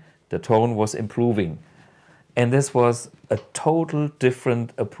shrinking, the tone was improving. And this was a total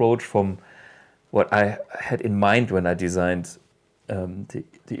different approach from what I had in mind when I designed the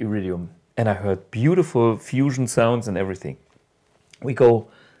Iridium. And I heard beautiful fusion sounds and everything. We go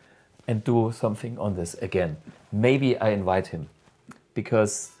and do something on this again. Maybe I invite him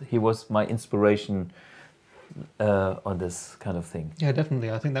because he was my inspiration on this kind of thing. Yeah,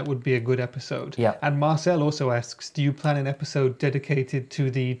 definitely. I think that would be a good episode. Yeah. And Marcel also asks, do you plan an episode dedicated to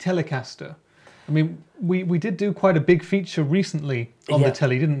the Telecaster? We did do quite a big feature recently on the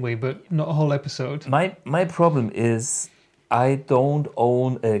Tele, didn't we? But not a whole episode. My problem is I don't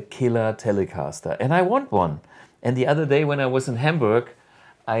own a killer Telecaster, and I want one. And the other day when I was in Hamburg,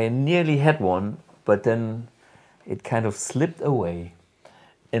 I nearly had one, but then it kind of slipped away.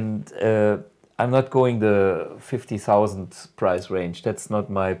 And I'm not going the 50,000 price range. That's not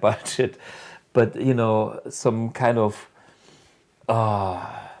my budget. But, some kind of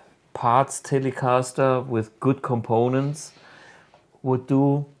parts Telecaster with good components would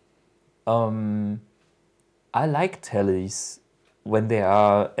do. I like teles when they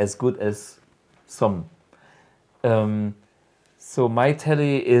are as good as some. So my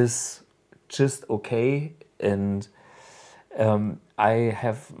tele is just okay, and I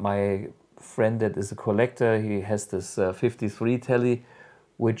have my friend that is a collector. He has this 53 tele,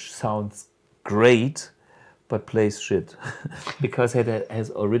 which sounds great, but plays shit because it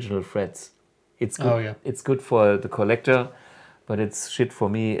has original frets. It's good. Oh, yeah. It's good for the collector, but it's shit for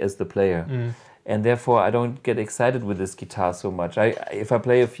me as the player. And therefore, I don't get excited with this guitar so much. If I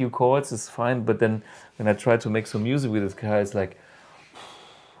play a few chords, it's fine. But then when I try to make some music with this guitar, it's like,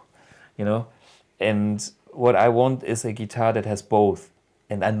 And what I want is a guitar that has both.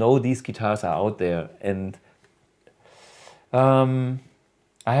 And I know these guitars are out there. And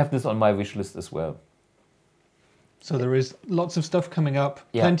I have this on my wish list as well. So there is lots of stuff coming up,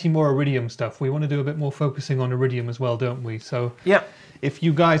 plenty more Iridium stuff. We want to do a bit more focusing on Iridium as well, don't we? So if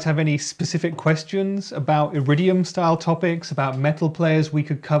you guys have any specific questions about Iridium style topics, about metal players we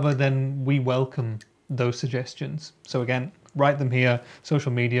could cover, then we welcome those suggestions. So again, write them here,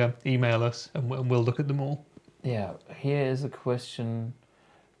 social media, email us, and we'll look at them all. Yeah, here is a question.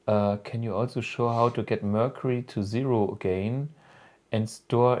 Can you also show how to get Mercury to 0 gain and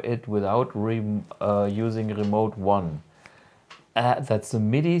store it without using remote 1? That's a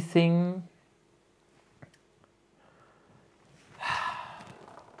MIDI thing.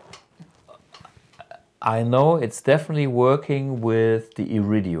 I know it's definitely working with the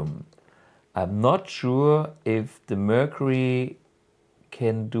Iridium. I'm not sure if the Mercury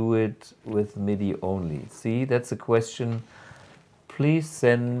can do it with MIDI only. See, that's a question. Please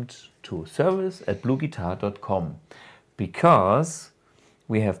send to service@bluguitar.com, because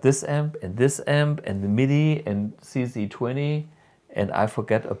we have this amp and the MIDI and CC20, and I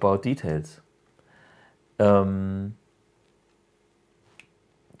forget about details.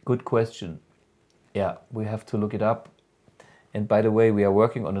 Good question. Yeah, we have to look it up. And by the way, we are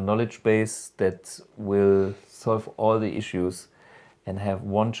working on a knowledge base that will solve all the issues and have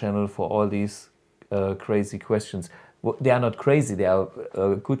one channel for all these crazy questions. Well, they are not crazy, they are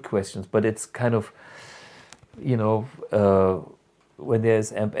good questions, but it's kind of, you know, when there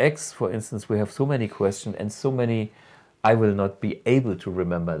is amp X, for instance, we have so many questions and so many, I will not be able to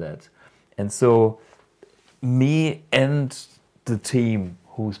remember that. And so me and the team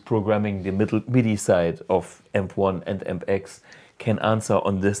who's programming the MIDI side of amp 1 and amp X can answer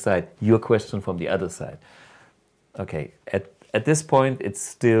on this side your question from the other side. Okay, at this point it's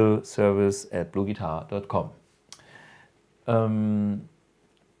still service@bluguitar.com.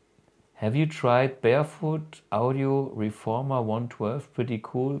 Have you tried Barefoot Audio Reformer 112? Pretty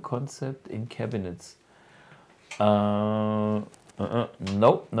cool concept in cabinets. No,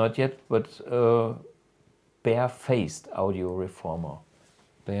 not yet, but Bare-faced Audio Reformer.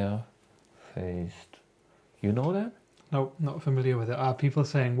 Bare-faced. You know that? No, not familiar with it. People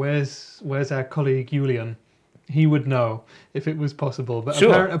saying, where's our colleague Julian? He would know if it was possible. But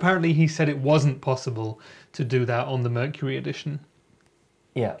sure. Apparently he said it wasn't possible to do that on the Mercury edition.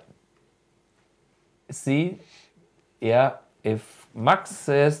 Yeah. See? Yeah, if Max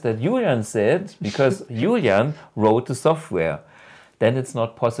says that Julian said, because Julian wrote the software, then it's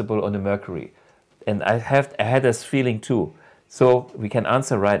not possible on the Mercury. And I had this feeling too. So we can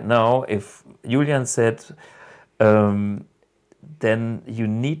answer right now. If Julian said, then you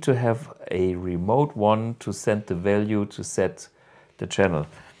need to have a remote one to send the value to set the channel.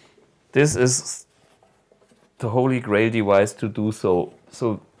 This is the holy grail device to do so.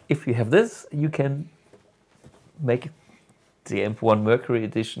 So if you have this, you can make the amp 1 Mercury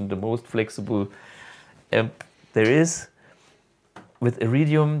edition the most flexible amp there is. With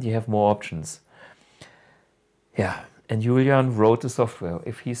Iridium, you have more options. Yeah, and Julian wrote the software.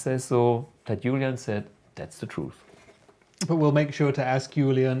 If he says so, that Julian said, that's the truth. But we'll make sure to ask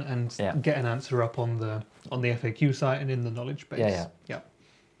Julian and get an answer up on the FAQ site and in the knowledge base. Yeah.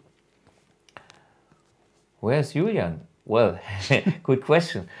 Where's Julian? Well, good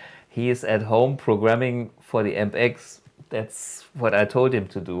question. He is at home programming for the amp X. That's what I told him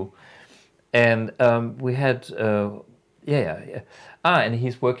to do. And we had, and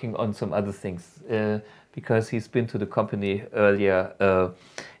he's working on some other things because he's been to the company earlier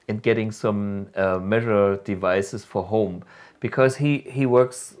and getting some measure devices for home, because he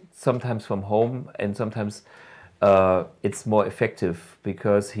works sometimes from home and sometimes it's more effective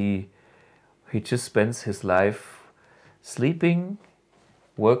because he just spends his life sleeping,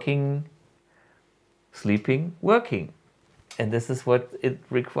 working, sleeping, working. And this is what it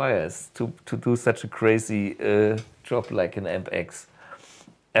requires to do such a crazy job like an amp X.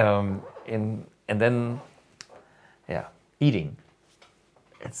 And then, eating.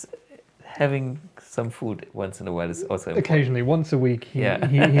 It's having some food once in a while is also important. Occasionally, once a week, he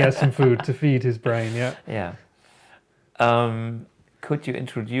has some food to feed his brain. Yeah. Could you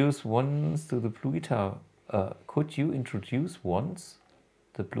introduce once to the BluGuitar? Could you introduce once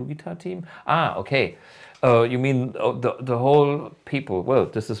the BluGuitar team? Okay. You mean the whole people? Well,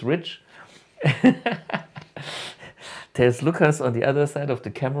 this is Rich. There's Lucas on the other side of the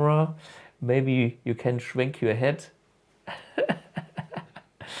camera. Maybe you can shrink your head.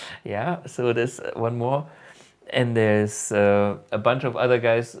 Yeah, so there's one more. And there's a bunch of other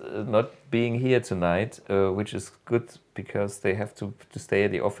guys not being here tonight, which is good because they have to stay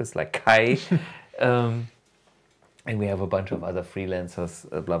at the office, like Kai. And we have a bunch of other freelancers,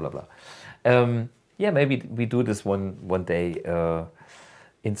 blah, blah, blah. Maybe we do this one day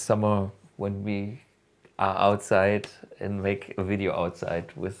in summer when we are outside and make a video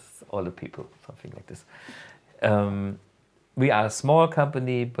outside with all the people, something like this. We are a small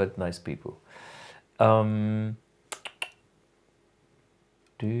company, but nice people.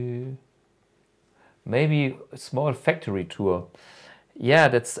 Maybe a small factory tour. Yeah,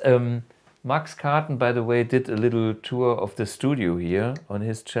 that's Max Karten, by the way, did a little tour of the studio here on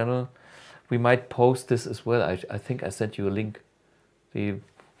his channel. We might post this as well. I think I sent you a link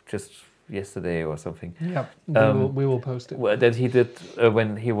just yesterday or something. Yeah, we will post it. Well, that he did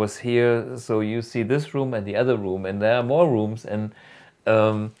when he was here. So you see this room and the other room, and there are more rooms. And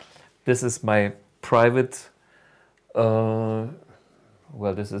this is my private, well,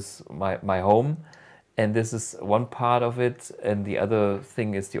 this is my home, and this is one part of it, and the other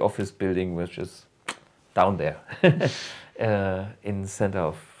thing is the office building, which is down there in the center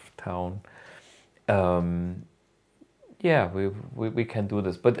of town. Yeah, we can do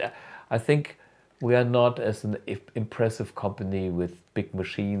this, but I think we are not as an impressive company with big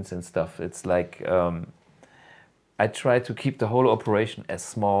machines and stuff. It's like I try to keep the whole operation as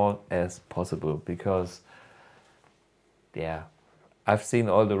small as possible because, yeah, I've seen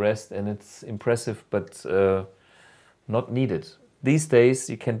all the rest and it's impressive, but not needed. These days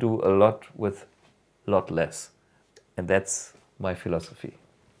you can do a lot with a lot less, and that's my philosophy.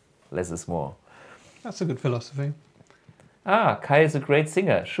 Less is more. That's a good philosophy. Ah, Kai is a great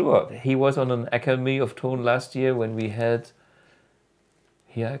singer, sure. He was on an Academy of Tone last year when we had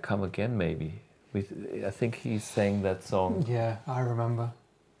Here I Come Again, maybe. I think he sang that song. Yeah, I remember.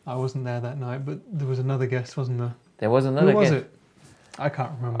 I wasn't there that night, but there was another guest, wasn't there? There was another guest. Who was it? I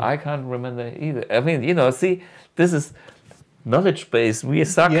can't remember. I can't remember either. I mean, you know, see, this is knowledge base. We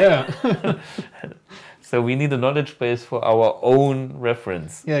suck. Yeah. So we need a knowledge base for our own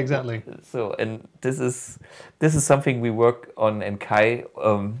reference. Yeah, exactly. So, and this is something we work on, and Kai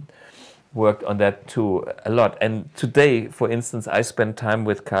worked on that too a lot. And today, for instance, I spent time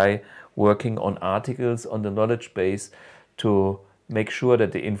with Kai working on articles on the knowledge base to make sure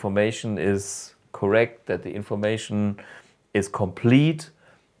that the information is correct, that the information is complete,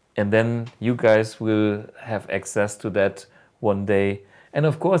 and then you guys will have access to that one day. And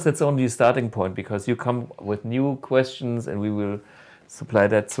of course, that's only a starting point because you come with new questions and we will supply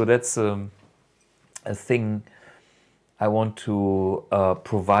that. So that's a thing I want to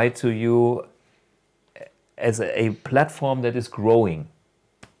provide to you as a platform that is growing.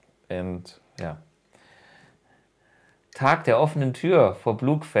 And yeah. Tag der offenen Tür for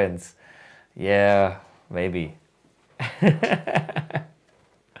Blug-Fans. Yeah, maybe.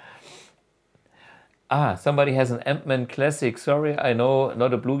 Somebody has an Ampman Classic. Sorry, I know,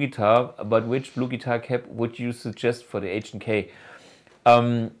 not a BluGuitar, but which BluGuitar cap would you suggest for the H&K?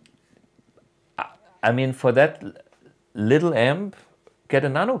 I mean, for that little amp, get a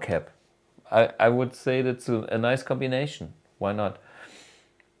nano cap. I would say that's a nice combination. Why not?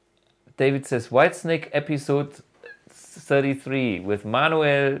 David says, Whitesnake episode 33 with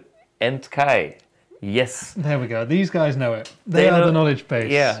Manuel and Kai. Yes. There we go. These guys know it. They are the knowledge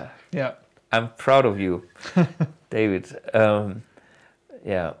base. Yeah. Yeah. I'm proud of you, David.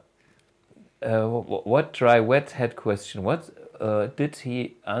 Yeah. What dry wet head question? What did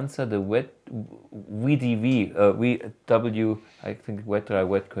he answer the wet VDV? VW, I think wet dry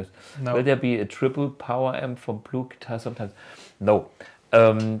wet question. No. Will there be a triple power amp from BluGuitar sometimes? No.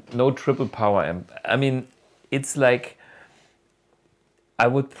 No triple power amp. I mean, it's like I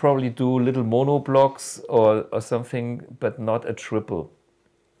would probably do little mono blocks or something, but not a triple.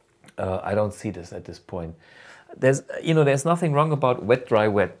 I don't see this at this point. There's nothing wrong about wet, dry,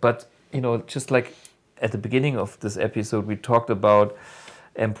 wet, but just like at the beginning of this episode, we talked about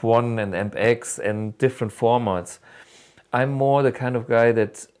amp 1 and amp X and different formats. I'm more the kind of guy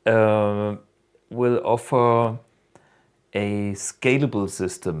that will offer a scalable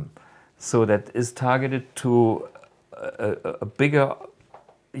system, so that is targeted to a bigger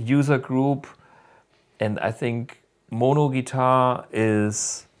user group, and I think mono guitar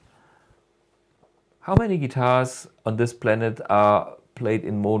is. How many guitars on this planet are played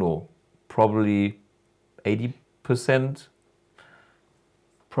in mono? Probably 80%,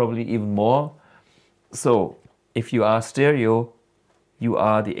 probably even more. So if you are stereo, you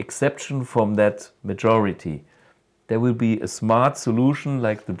are the exception from that majority. There will be a smart solution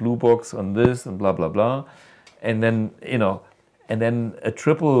like the BluBOX on this and blah, blah, blah. And then, and then a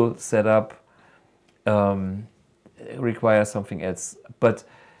triple setup requires something else. But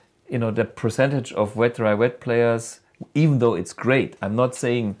the percentage of wet, dry, wet players, even though it's great, I'm not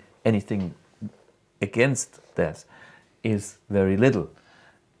saying anything against that, is very little.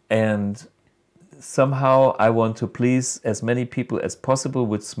 And somehow I want to please as many people as possible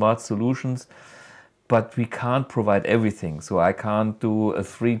with smart solutions, but we can't provide everything. So I can't do a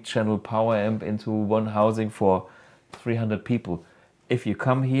 3-channel power amp into one housing for 300 people. If you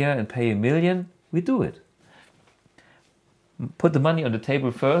come here and pay $1 million, we do it. Put the money on the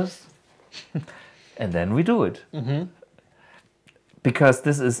table first, and then we do it. Mm-hmm. Because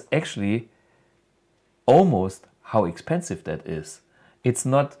this is actually almost how expensive that is. It's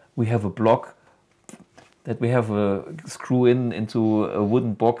not we have a block that we have a screw into a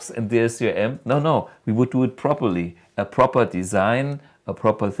wooden box and there's your amp. No, we would do it properly. A proper design, a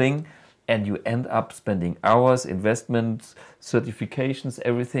proper thing, and you end up spending hours, investments, certifications,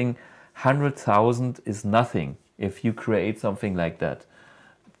 everything, 100,000 is nothing if you create something like that.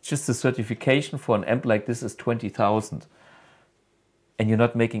 Just the certification for an amp like this is 20,000. And you're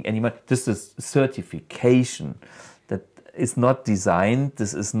not making any money. This is certification. That is not designed.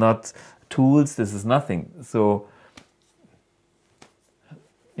 This is not tools. This is nothing. So,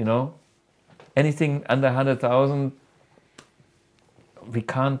 you know, anything under 100,000, we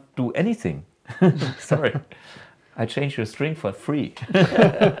can't do anything. Sorry. I changed your string for free.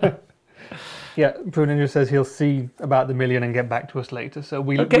 Yeah, Bruninja says he'll see about the million and get back to us later. So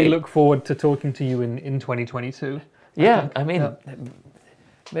we look forward to talking to you in 2022. Yeah, I mean,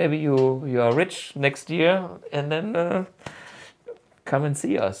 maybe you are rich next year and then come and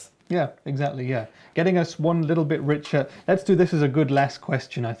see us. Yeah, exactly, yeah. Getting us one little bit richer. Let's do this as a good last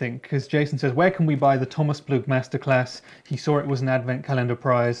question, I think, because Jason says, where can we buy the Thomas Blug Masterclass? He saw it was an Advent Calendar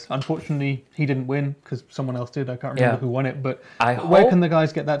prize. Unfortunately, he didn't win because someone else did. I can't remember who won it, but where can the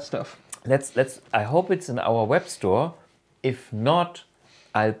guys get that stuff? I hope it's in our web store. If not,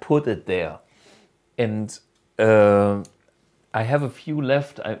 I'll put it there. And I have a few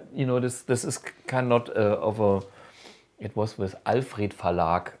left. This is kind of it was with Alfred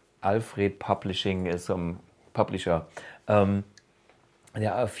Verlag. Alfred Publishing is some publisher. There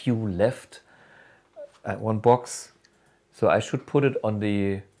are a few left. One box. So I should put it on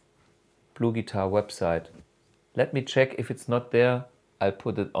the BluGuitar website. Let me check. If it's not there, I'll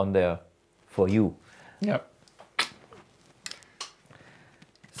put it on there for you. Yeah.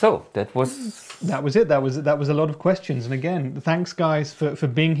 So that was it. That was a lot of questions. And again, thanks guys for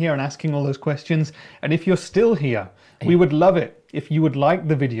being here and asking all those questions. And if you're still here, we would love it if you would like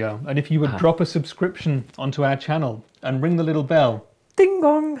the video and if you would drop a subscription onto our channel and ring the little bell. Ding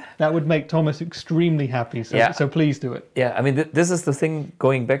dong. That would make Thomas extremely happy. So please do it. Yeah, I mean, this is the thing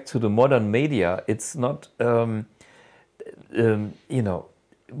going back to the modern media. It's not,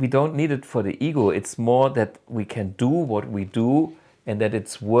 we don't need it for the ego. It's more that we can do what we do and that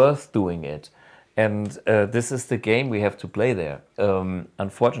it's worth doing it. And this is the game we have to play there,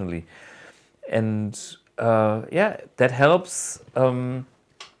 unfortunately. And that helps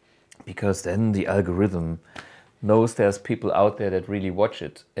because then the algorithm knows there's people out there that really watch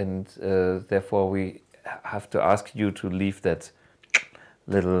it. And therefore we have to ask you to leave that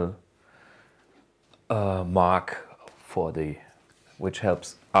little mark for which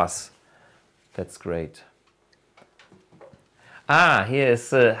helps us. That's great. Here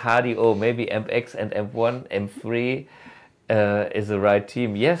is Hardy O. Maybe MP and MP1, MP3 is the right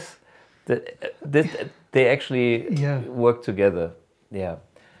team. Yes, they actually work together. Yeah.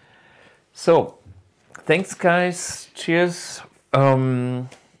 So, thanks guys. Cheers.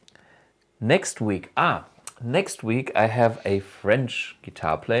 Next week I have a French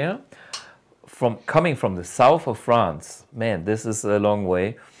guitar player coming from the south of France. Man, this is a long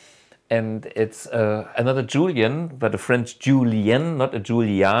way. And it's another Julian, but a French Julien, not a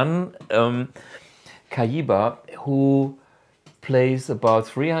Julian, Kaiba, who plays about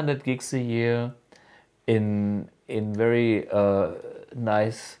 300 gigs a year in very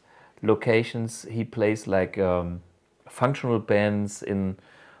nice locations. He plays like functional bands in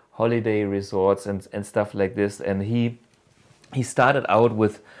holiday resorts and stuff like this. And he started out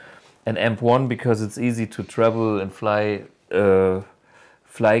with an MP1 because it's easy to travel and fly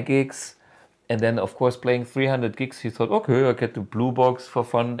gigs, and then of course playing 300 gigs he thought, okay, I get the BluBOX for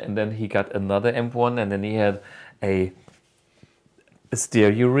fun, and then he got another MP1, and then he had a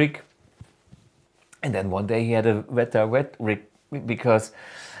stereo rig, and then one day he had a wet rig because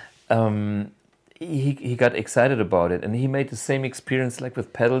he got excited about it, and he made the same experience like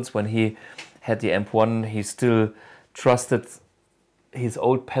with pedals. When he had the MP1, he still trusted his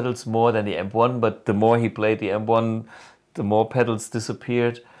old pedals more than the MP1, but the more he played the MP1, the more pedals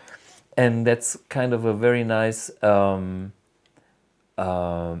disappeared. And that's kind of a very nice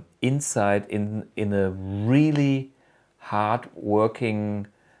insight in a really hard working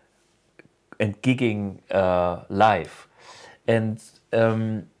and gigging life. And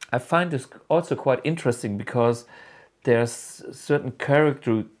I find this also quite interesting because there's certain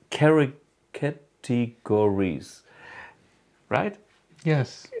categories, right?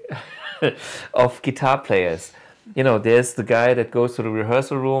 Yes. Of guitar players. You know, there's the guy that goes to the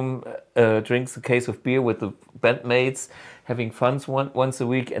rehearsal room, drinks a case of beer with the bandmates, having fun once a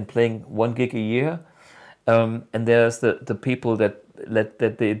week and playing 1 gig a year. And there's the people that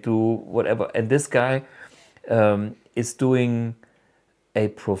they do whatever. And this guy is doing a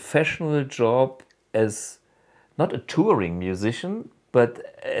professional job as not a touring musician, but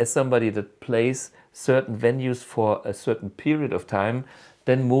as somebody that plays certain venues for a certain period of time,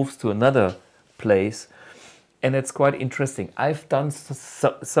 then moves to another place. And it's quite interesting. I've done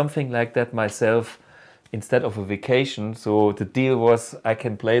something like that myself instead of a vacation. So the deal was I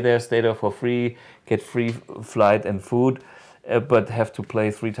can play there, stay there for free, get free flight and food, but have to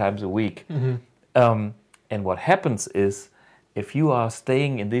play 3 times a week. And what happens is, if you are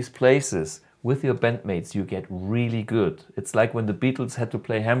staying in these places with your bandmates, you get really good. It's like when the Beatles had to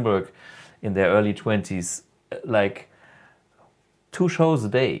play Hamburg in their early 20s, like 2 shows a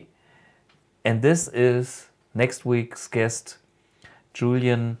day. And this is next week's guest,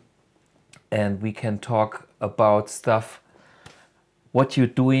 Julian, and we can talk about stuff, what you're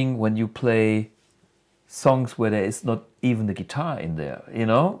doing when you play songs where there is not even the guitar in there, you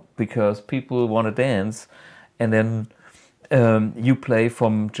know, because people want to dance, and then you play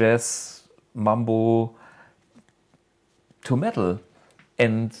from jazz, mambo to metal,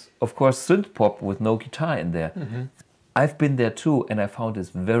 and of course synth pop with no guitar in there. I've been there too, and I found this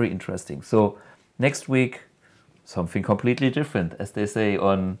very interesting. So next week, something completely different, as they say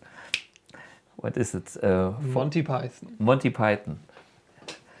on, what is it? Monty Python. Monty Python.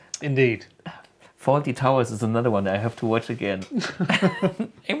 Indeed. Faulty Towers is another one I have to watch again.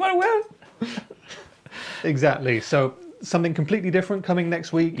 Emmanuel. Exactly. So something completely different coming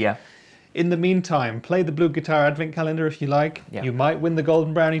next week. Yeah. In the meantime, play the BluGuitar Advent Calendar if you like. Yeah. You might win the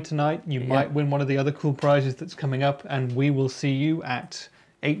Golden Brownie tonight. You might win one of the other cool prizes that's coming up. And we will see you at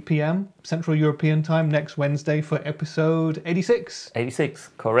 8 p.m. Central European Time next Wednesday for episode 86. 86,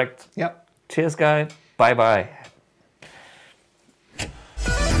 correct. Yep. Cheers, guys. Bye-bye.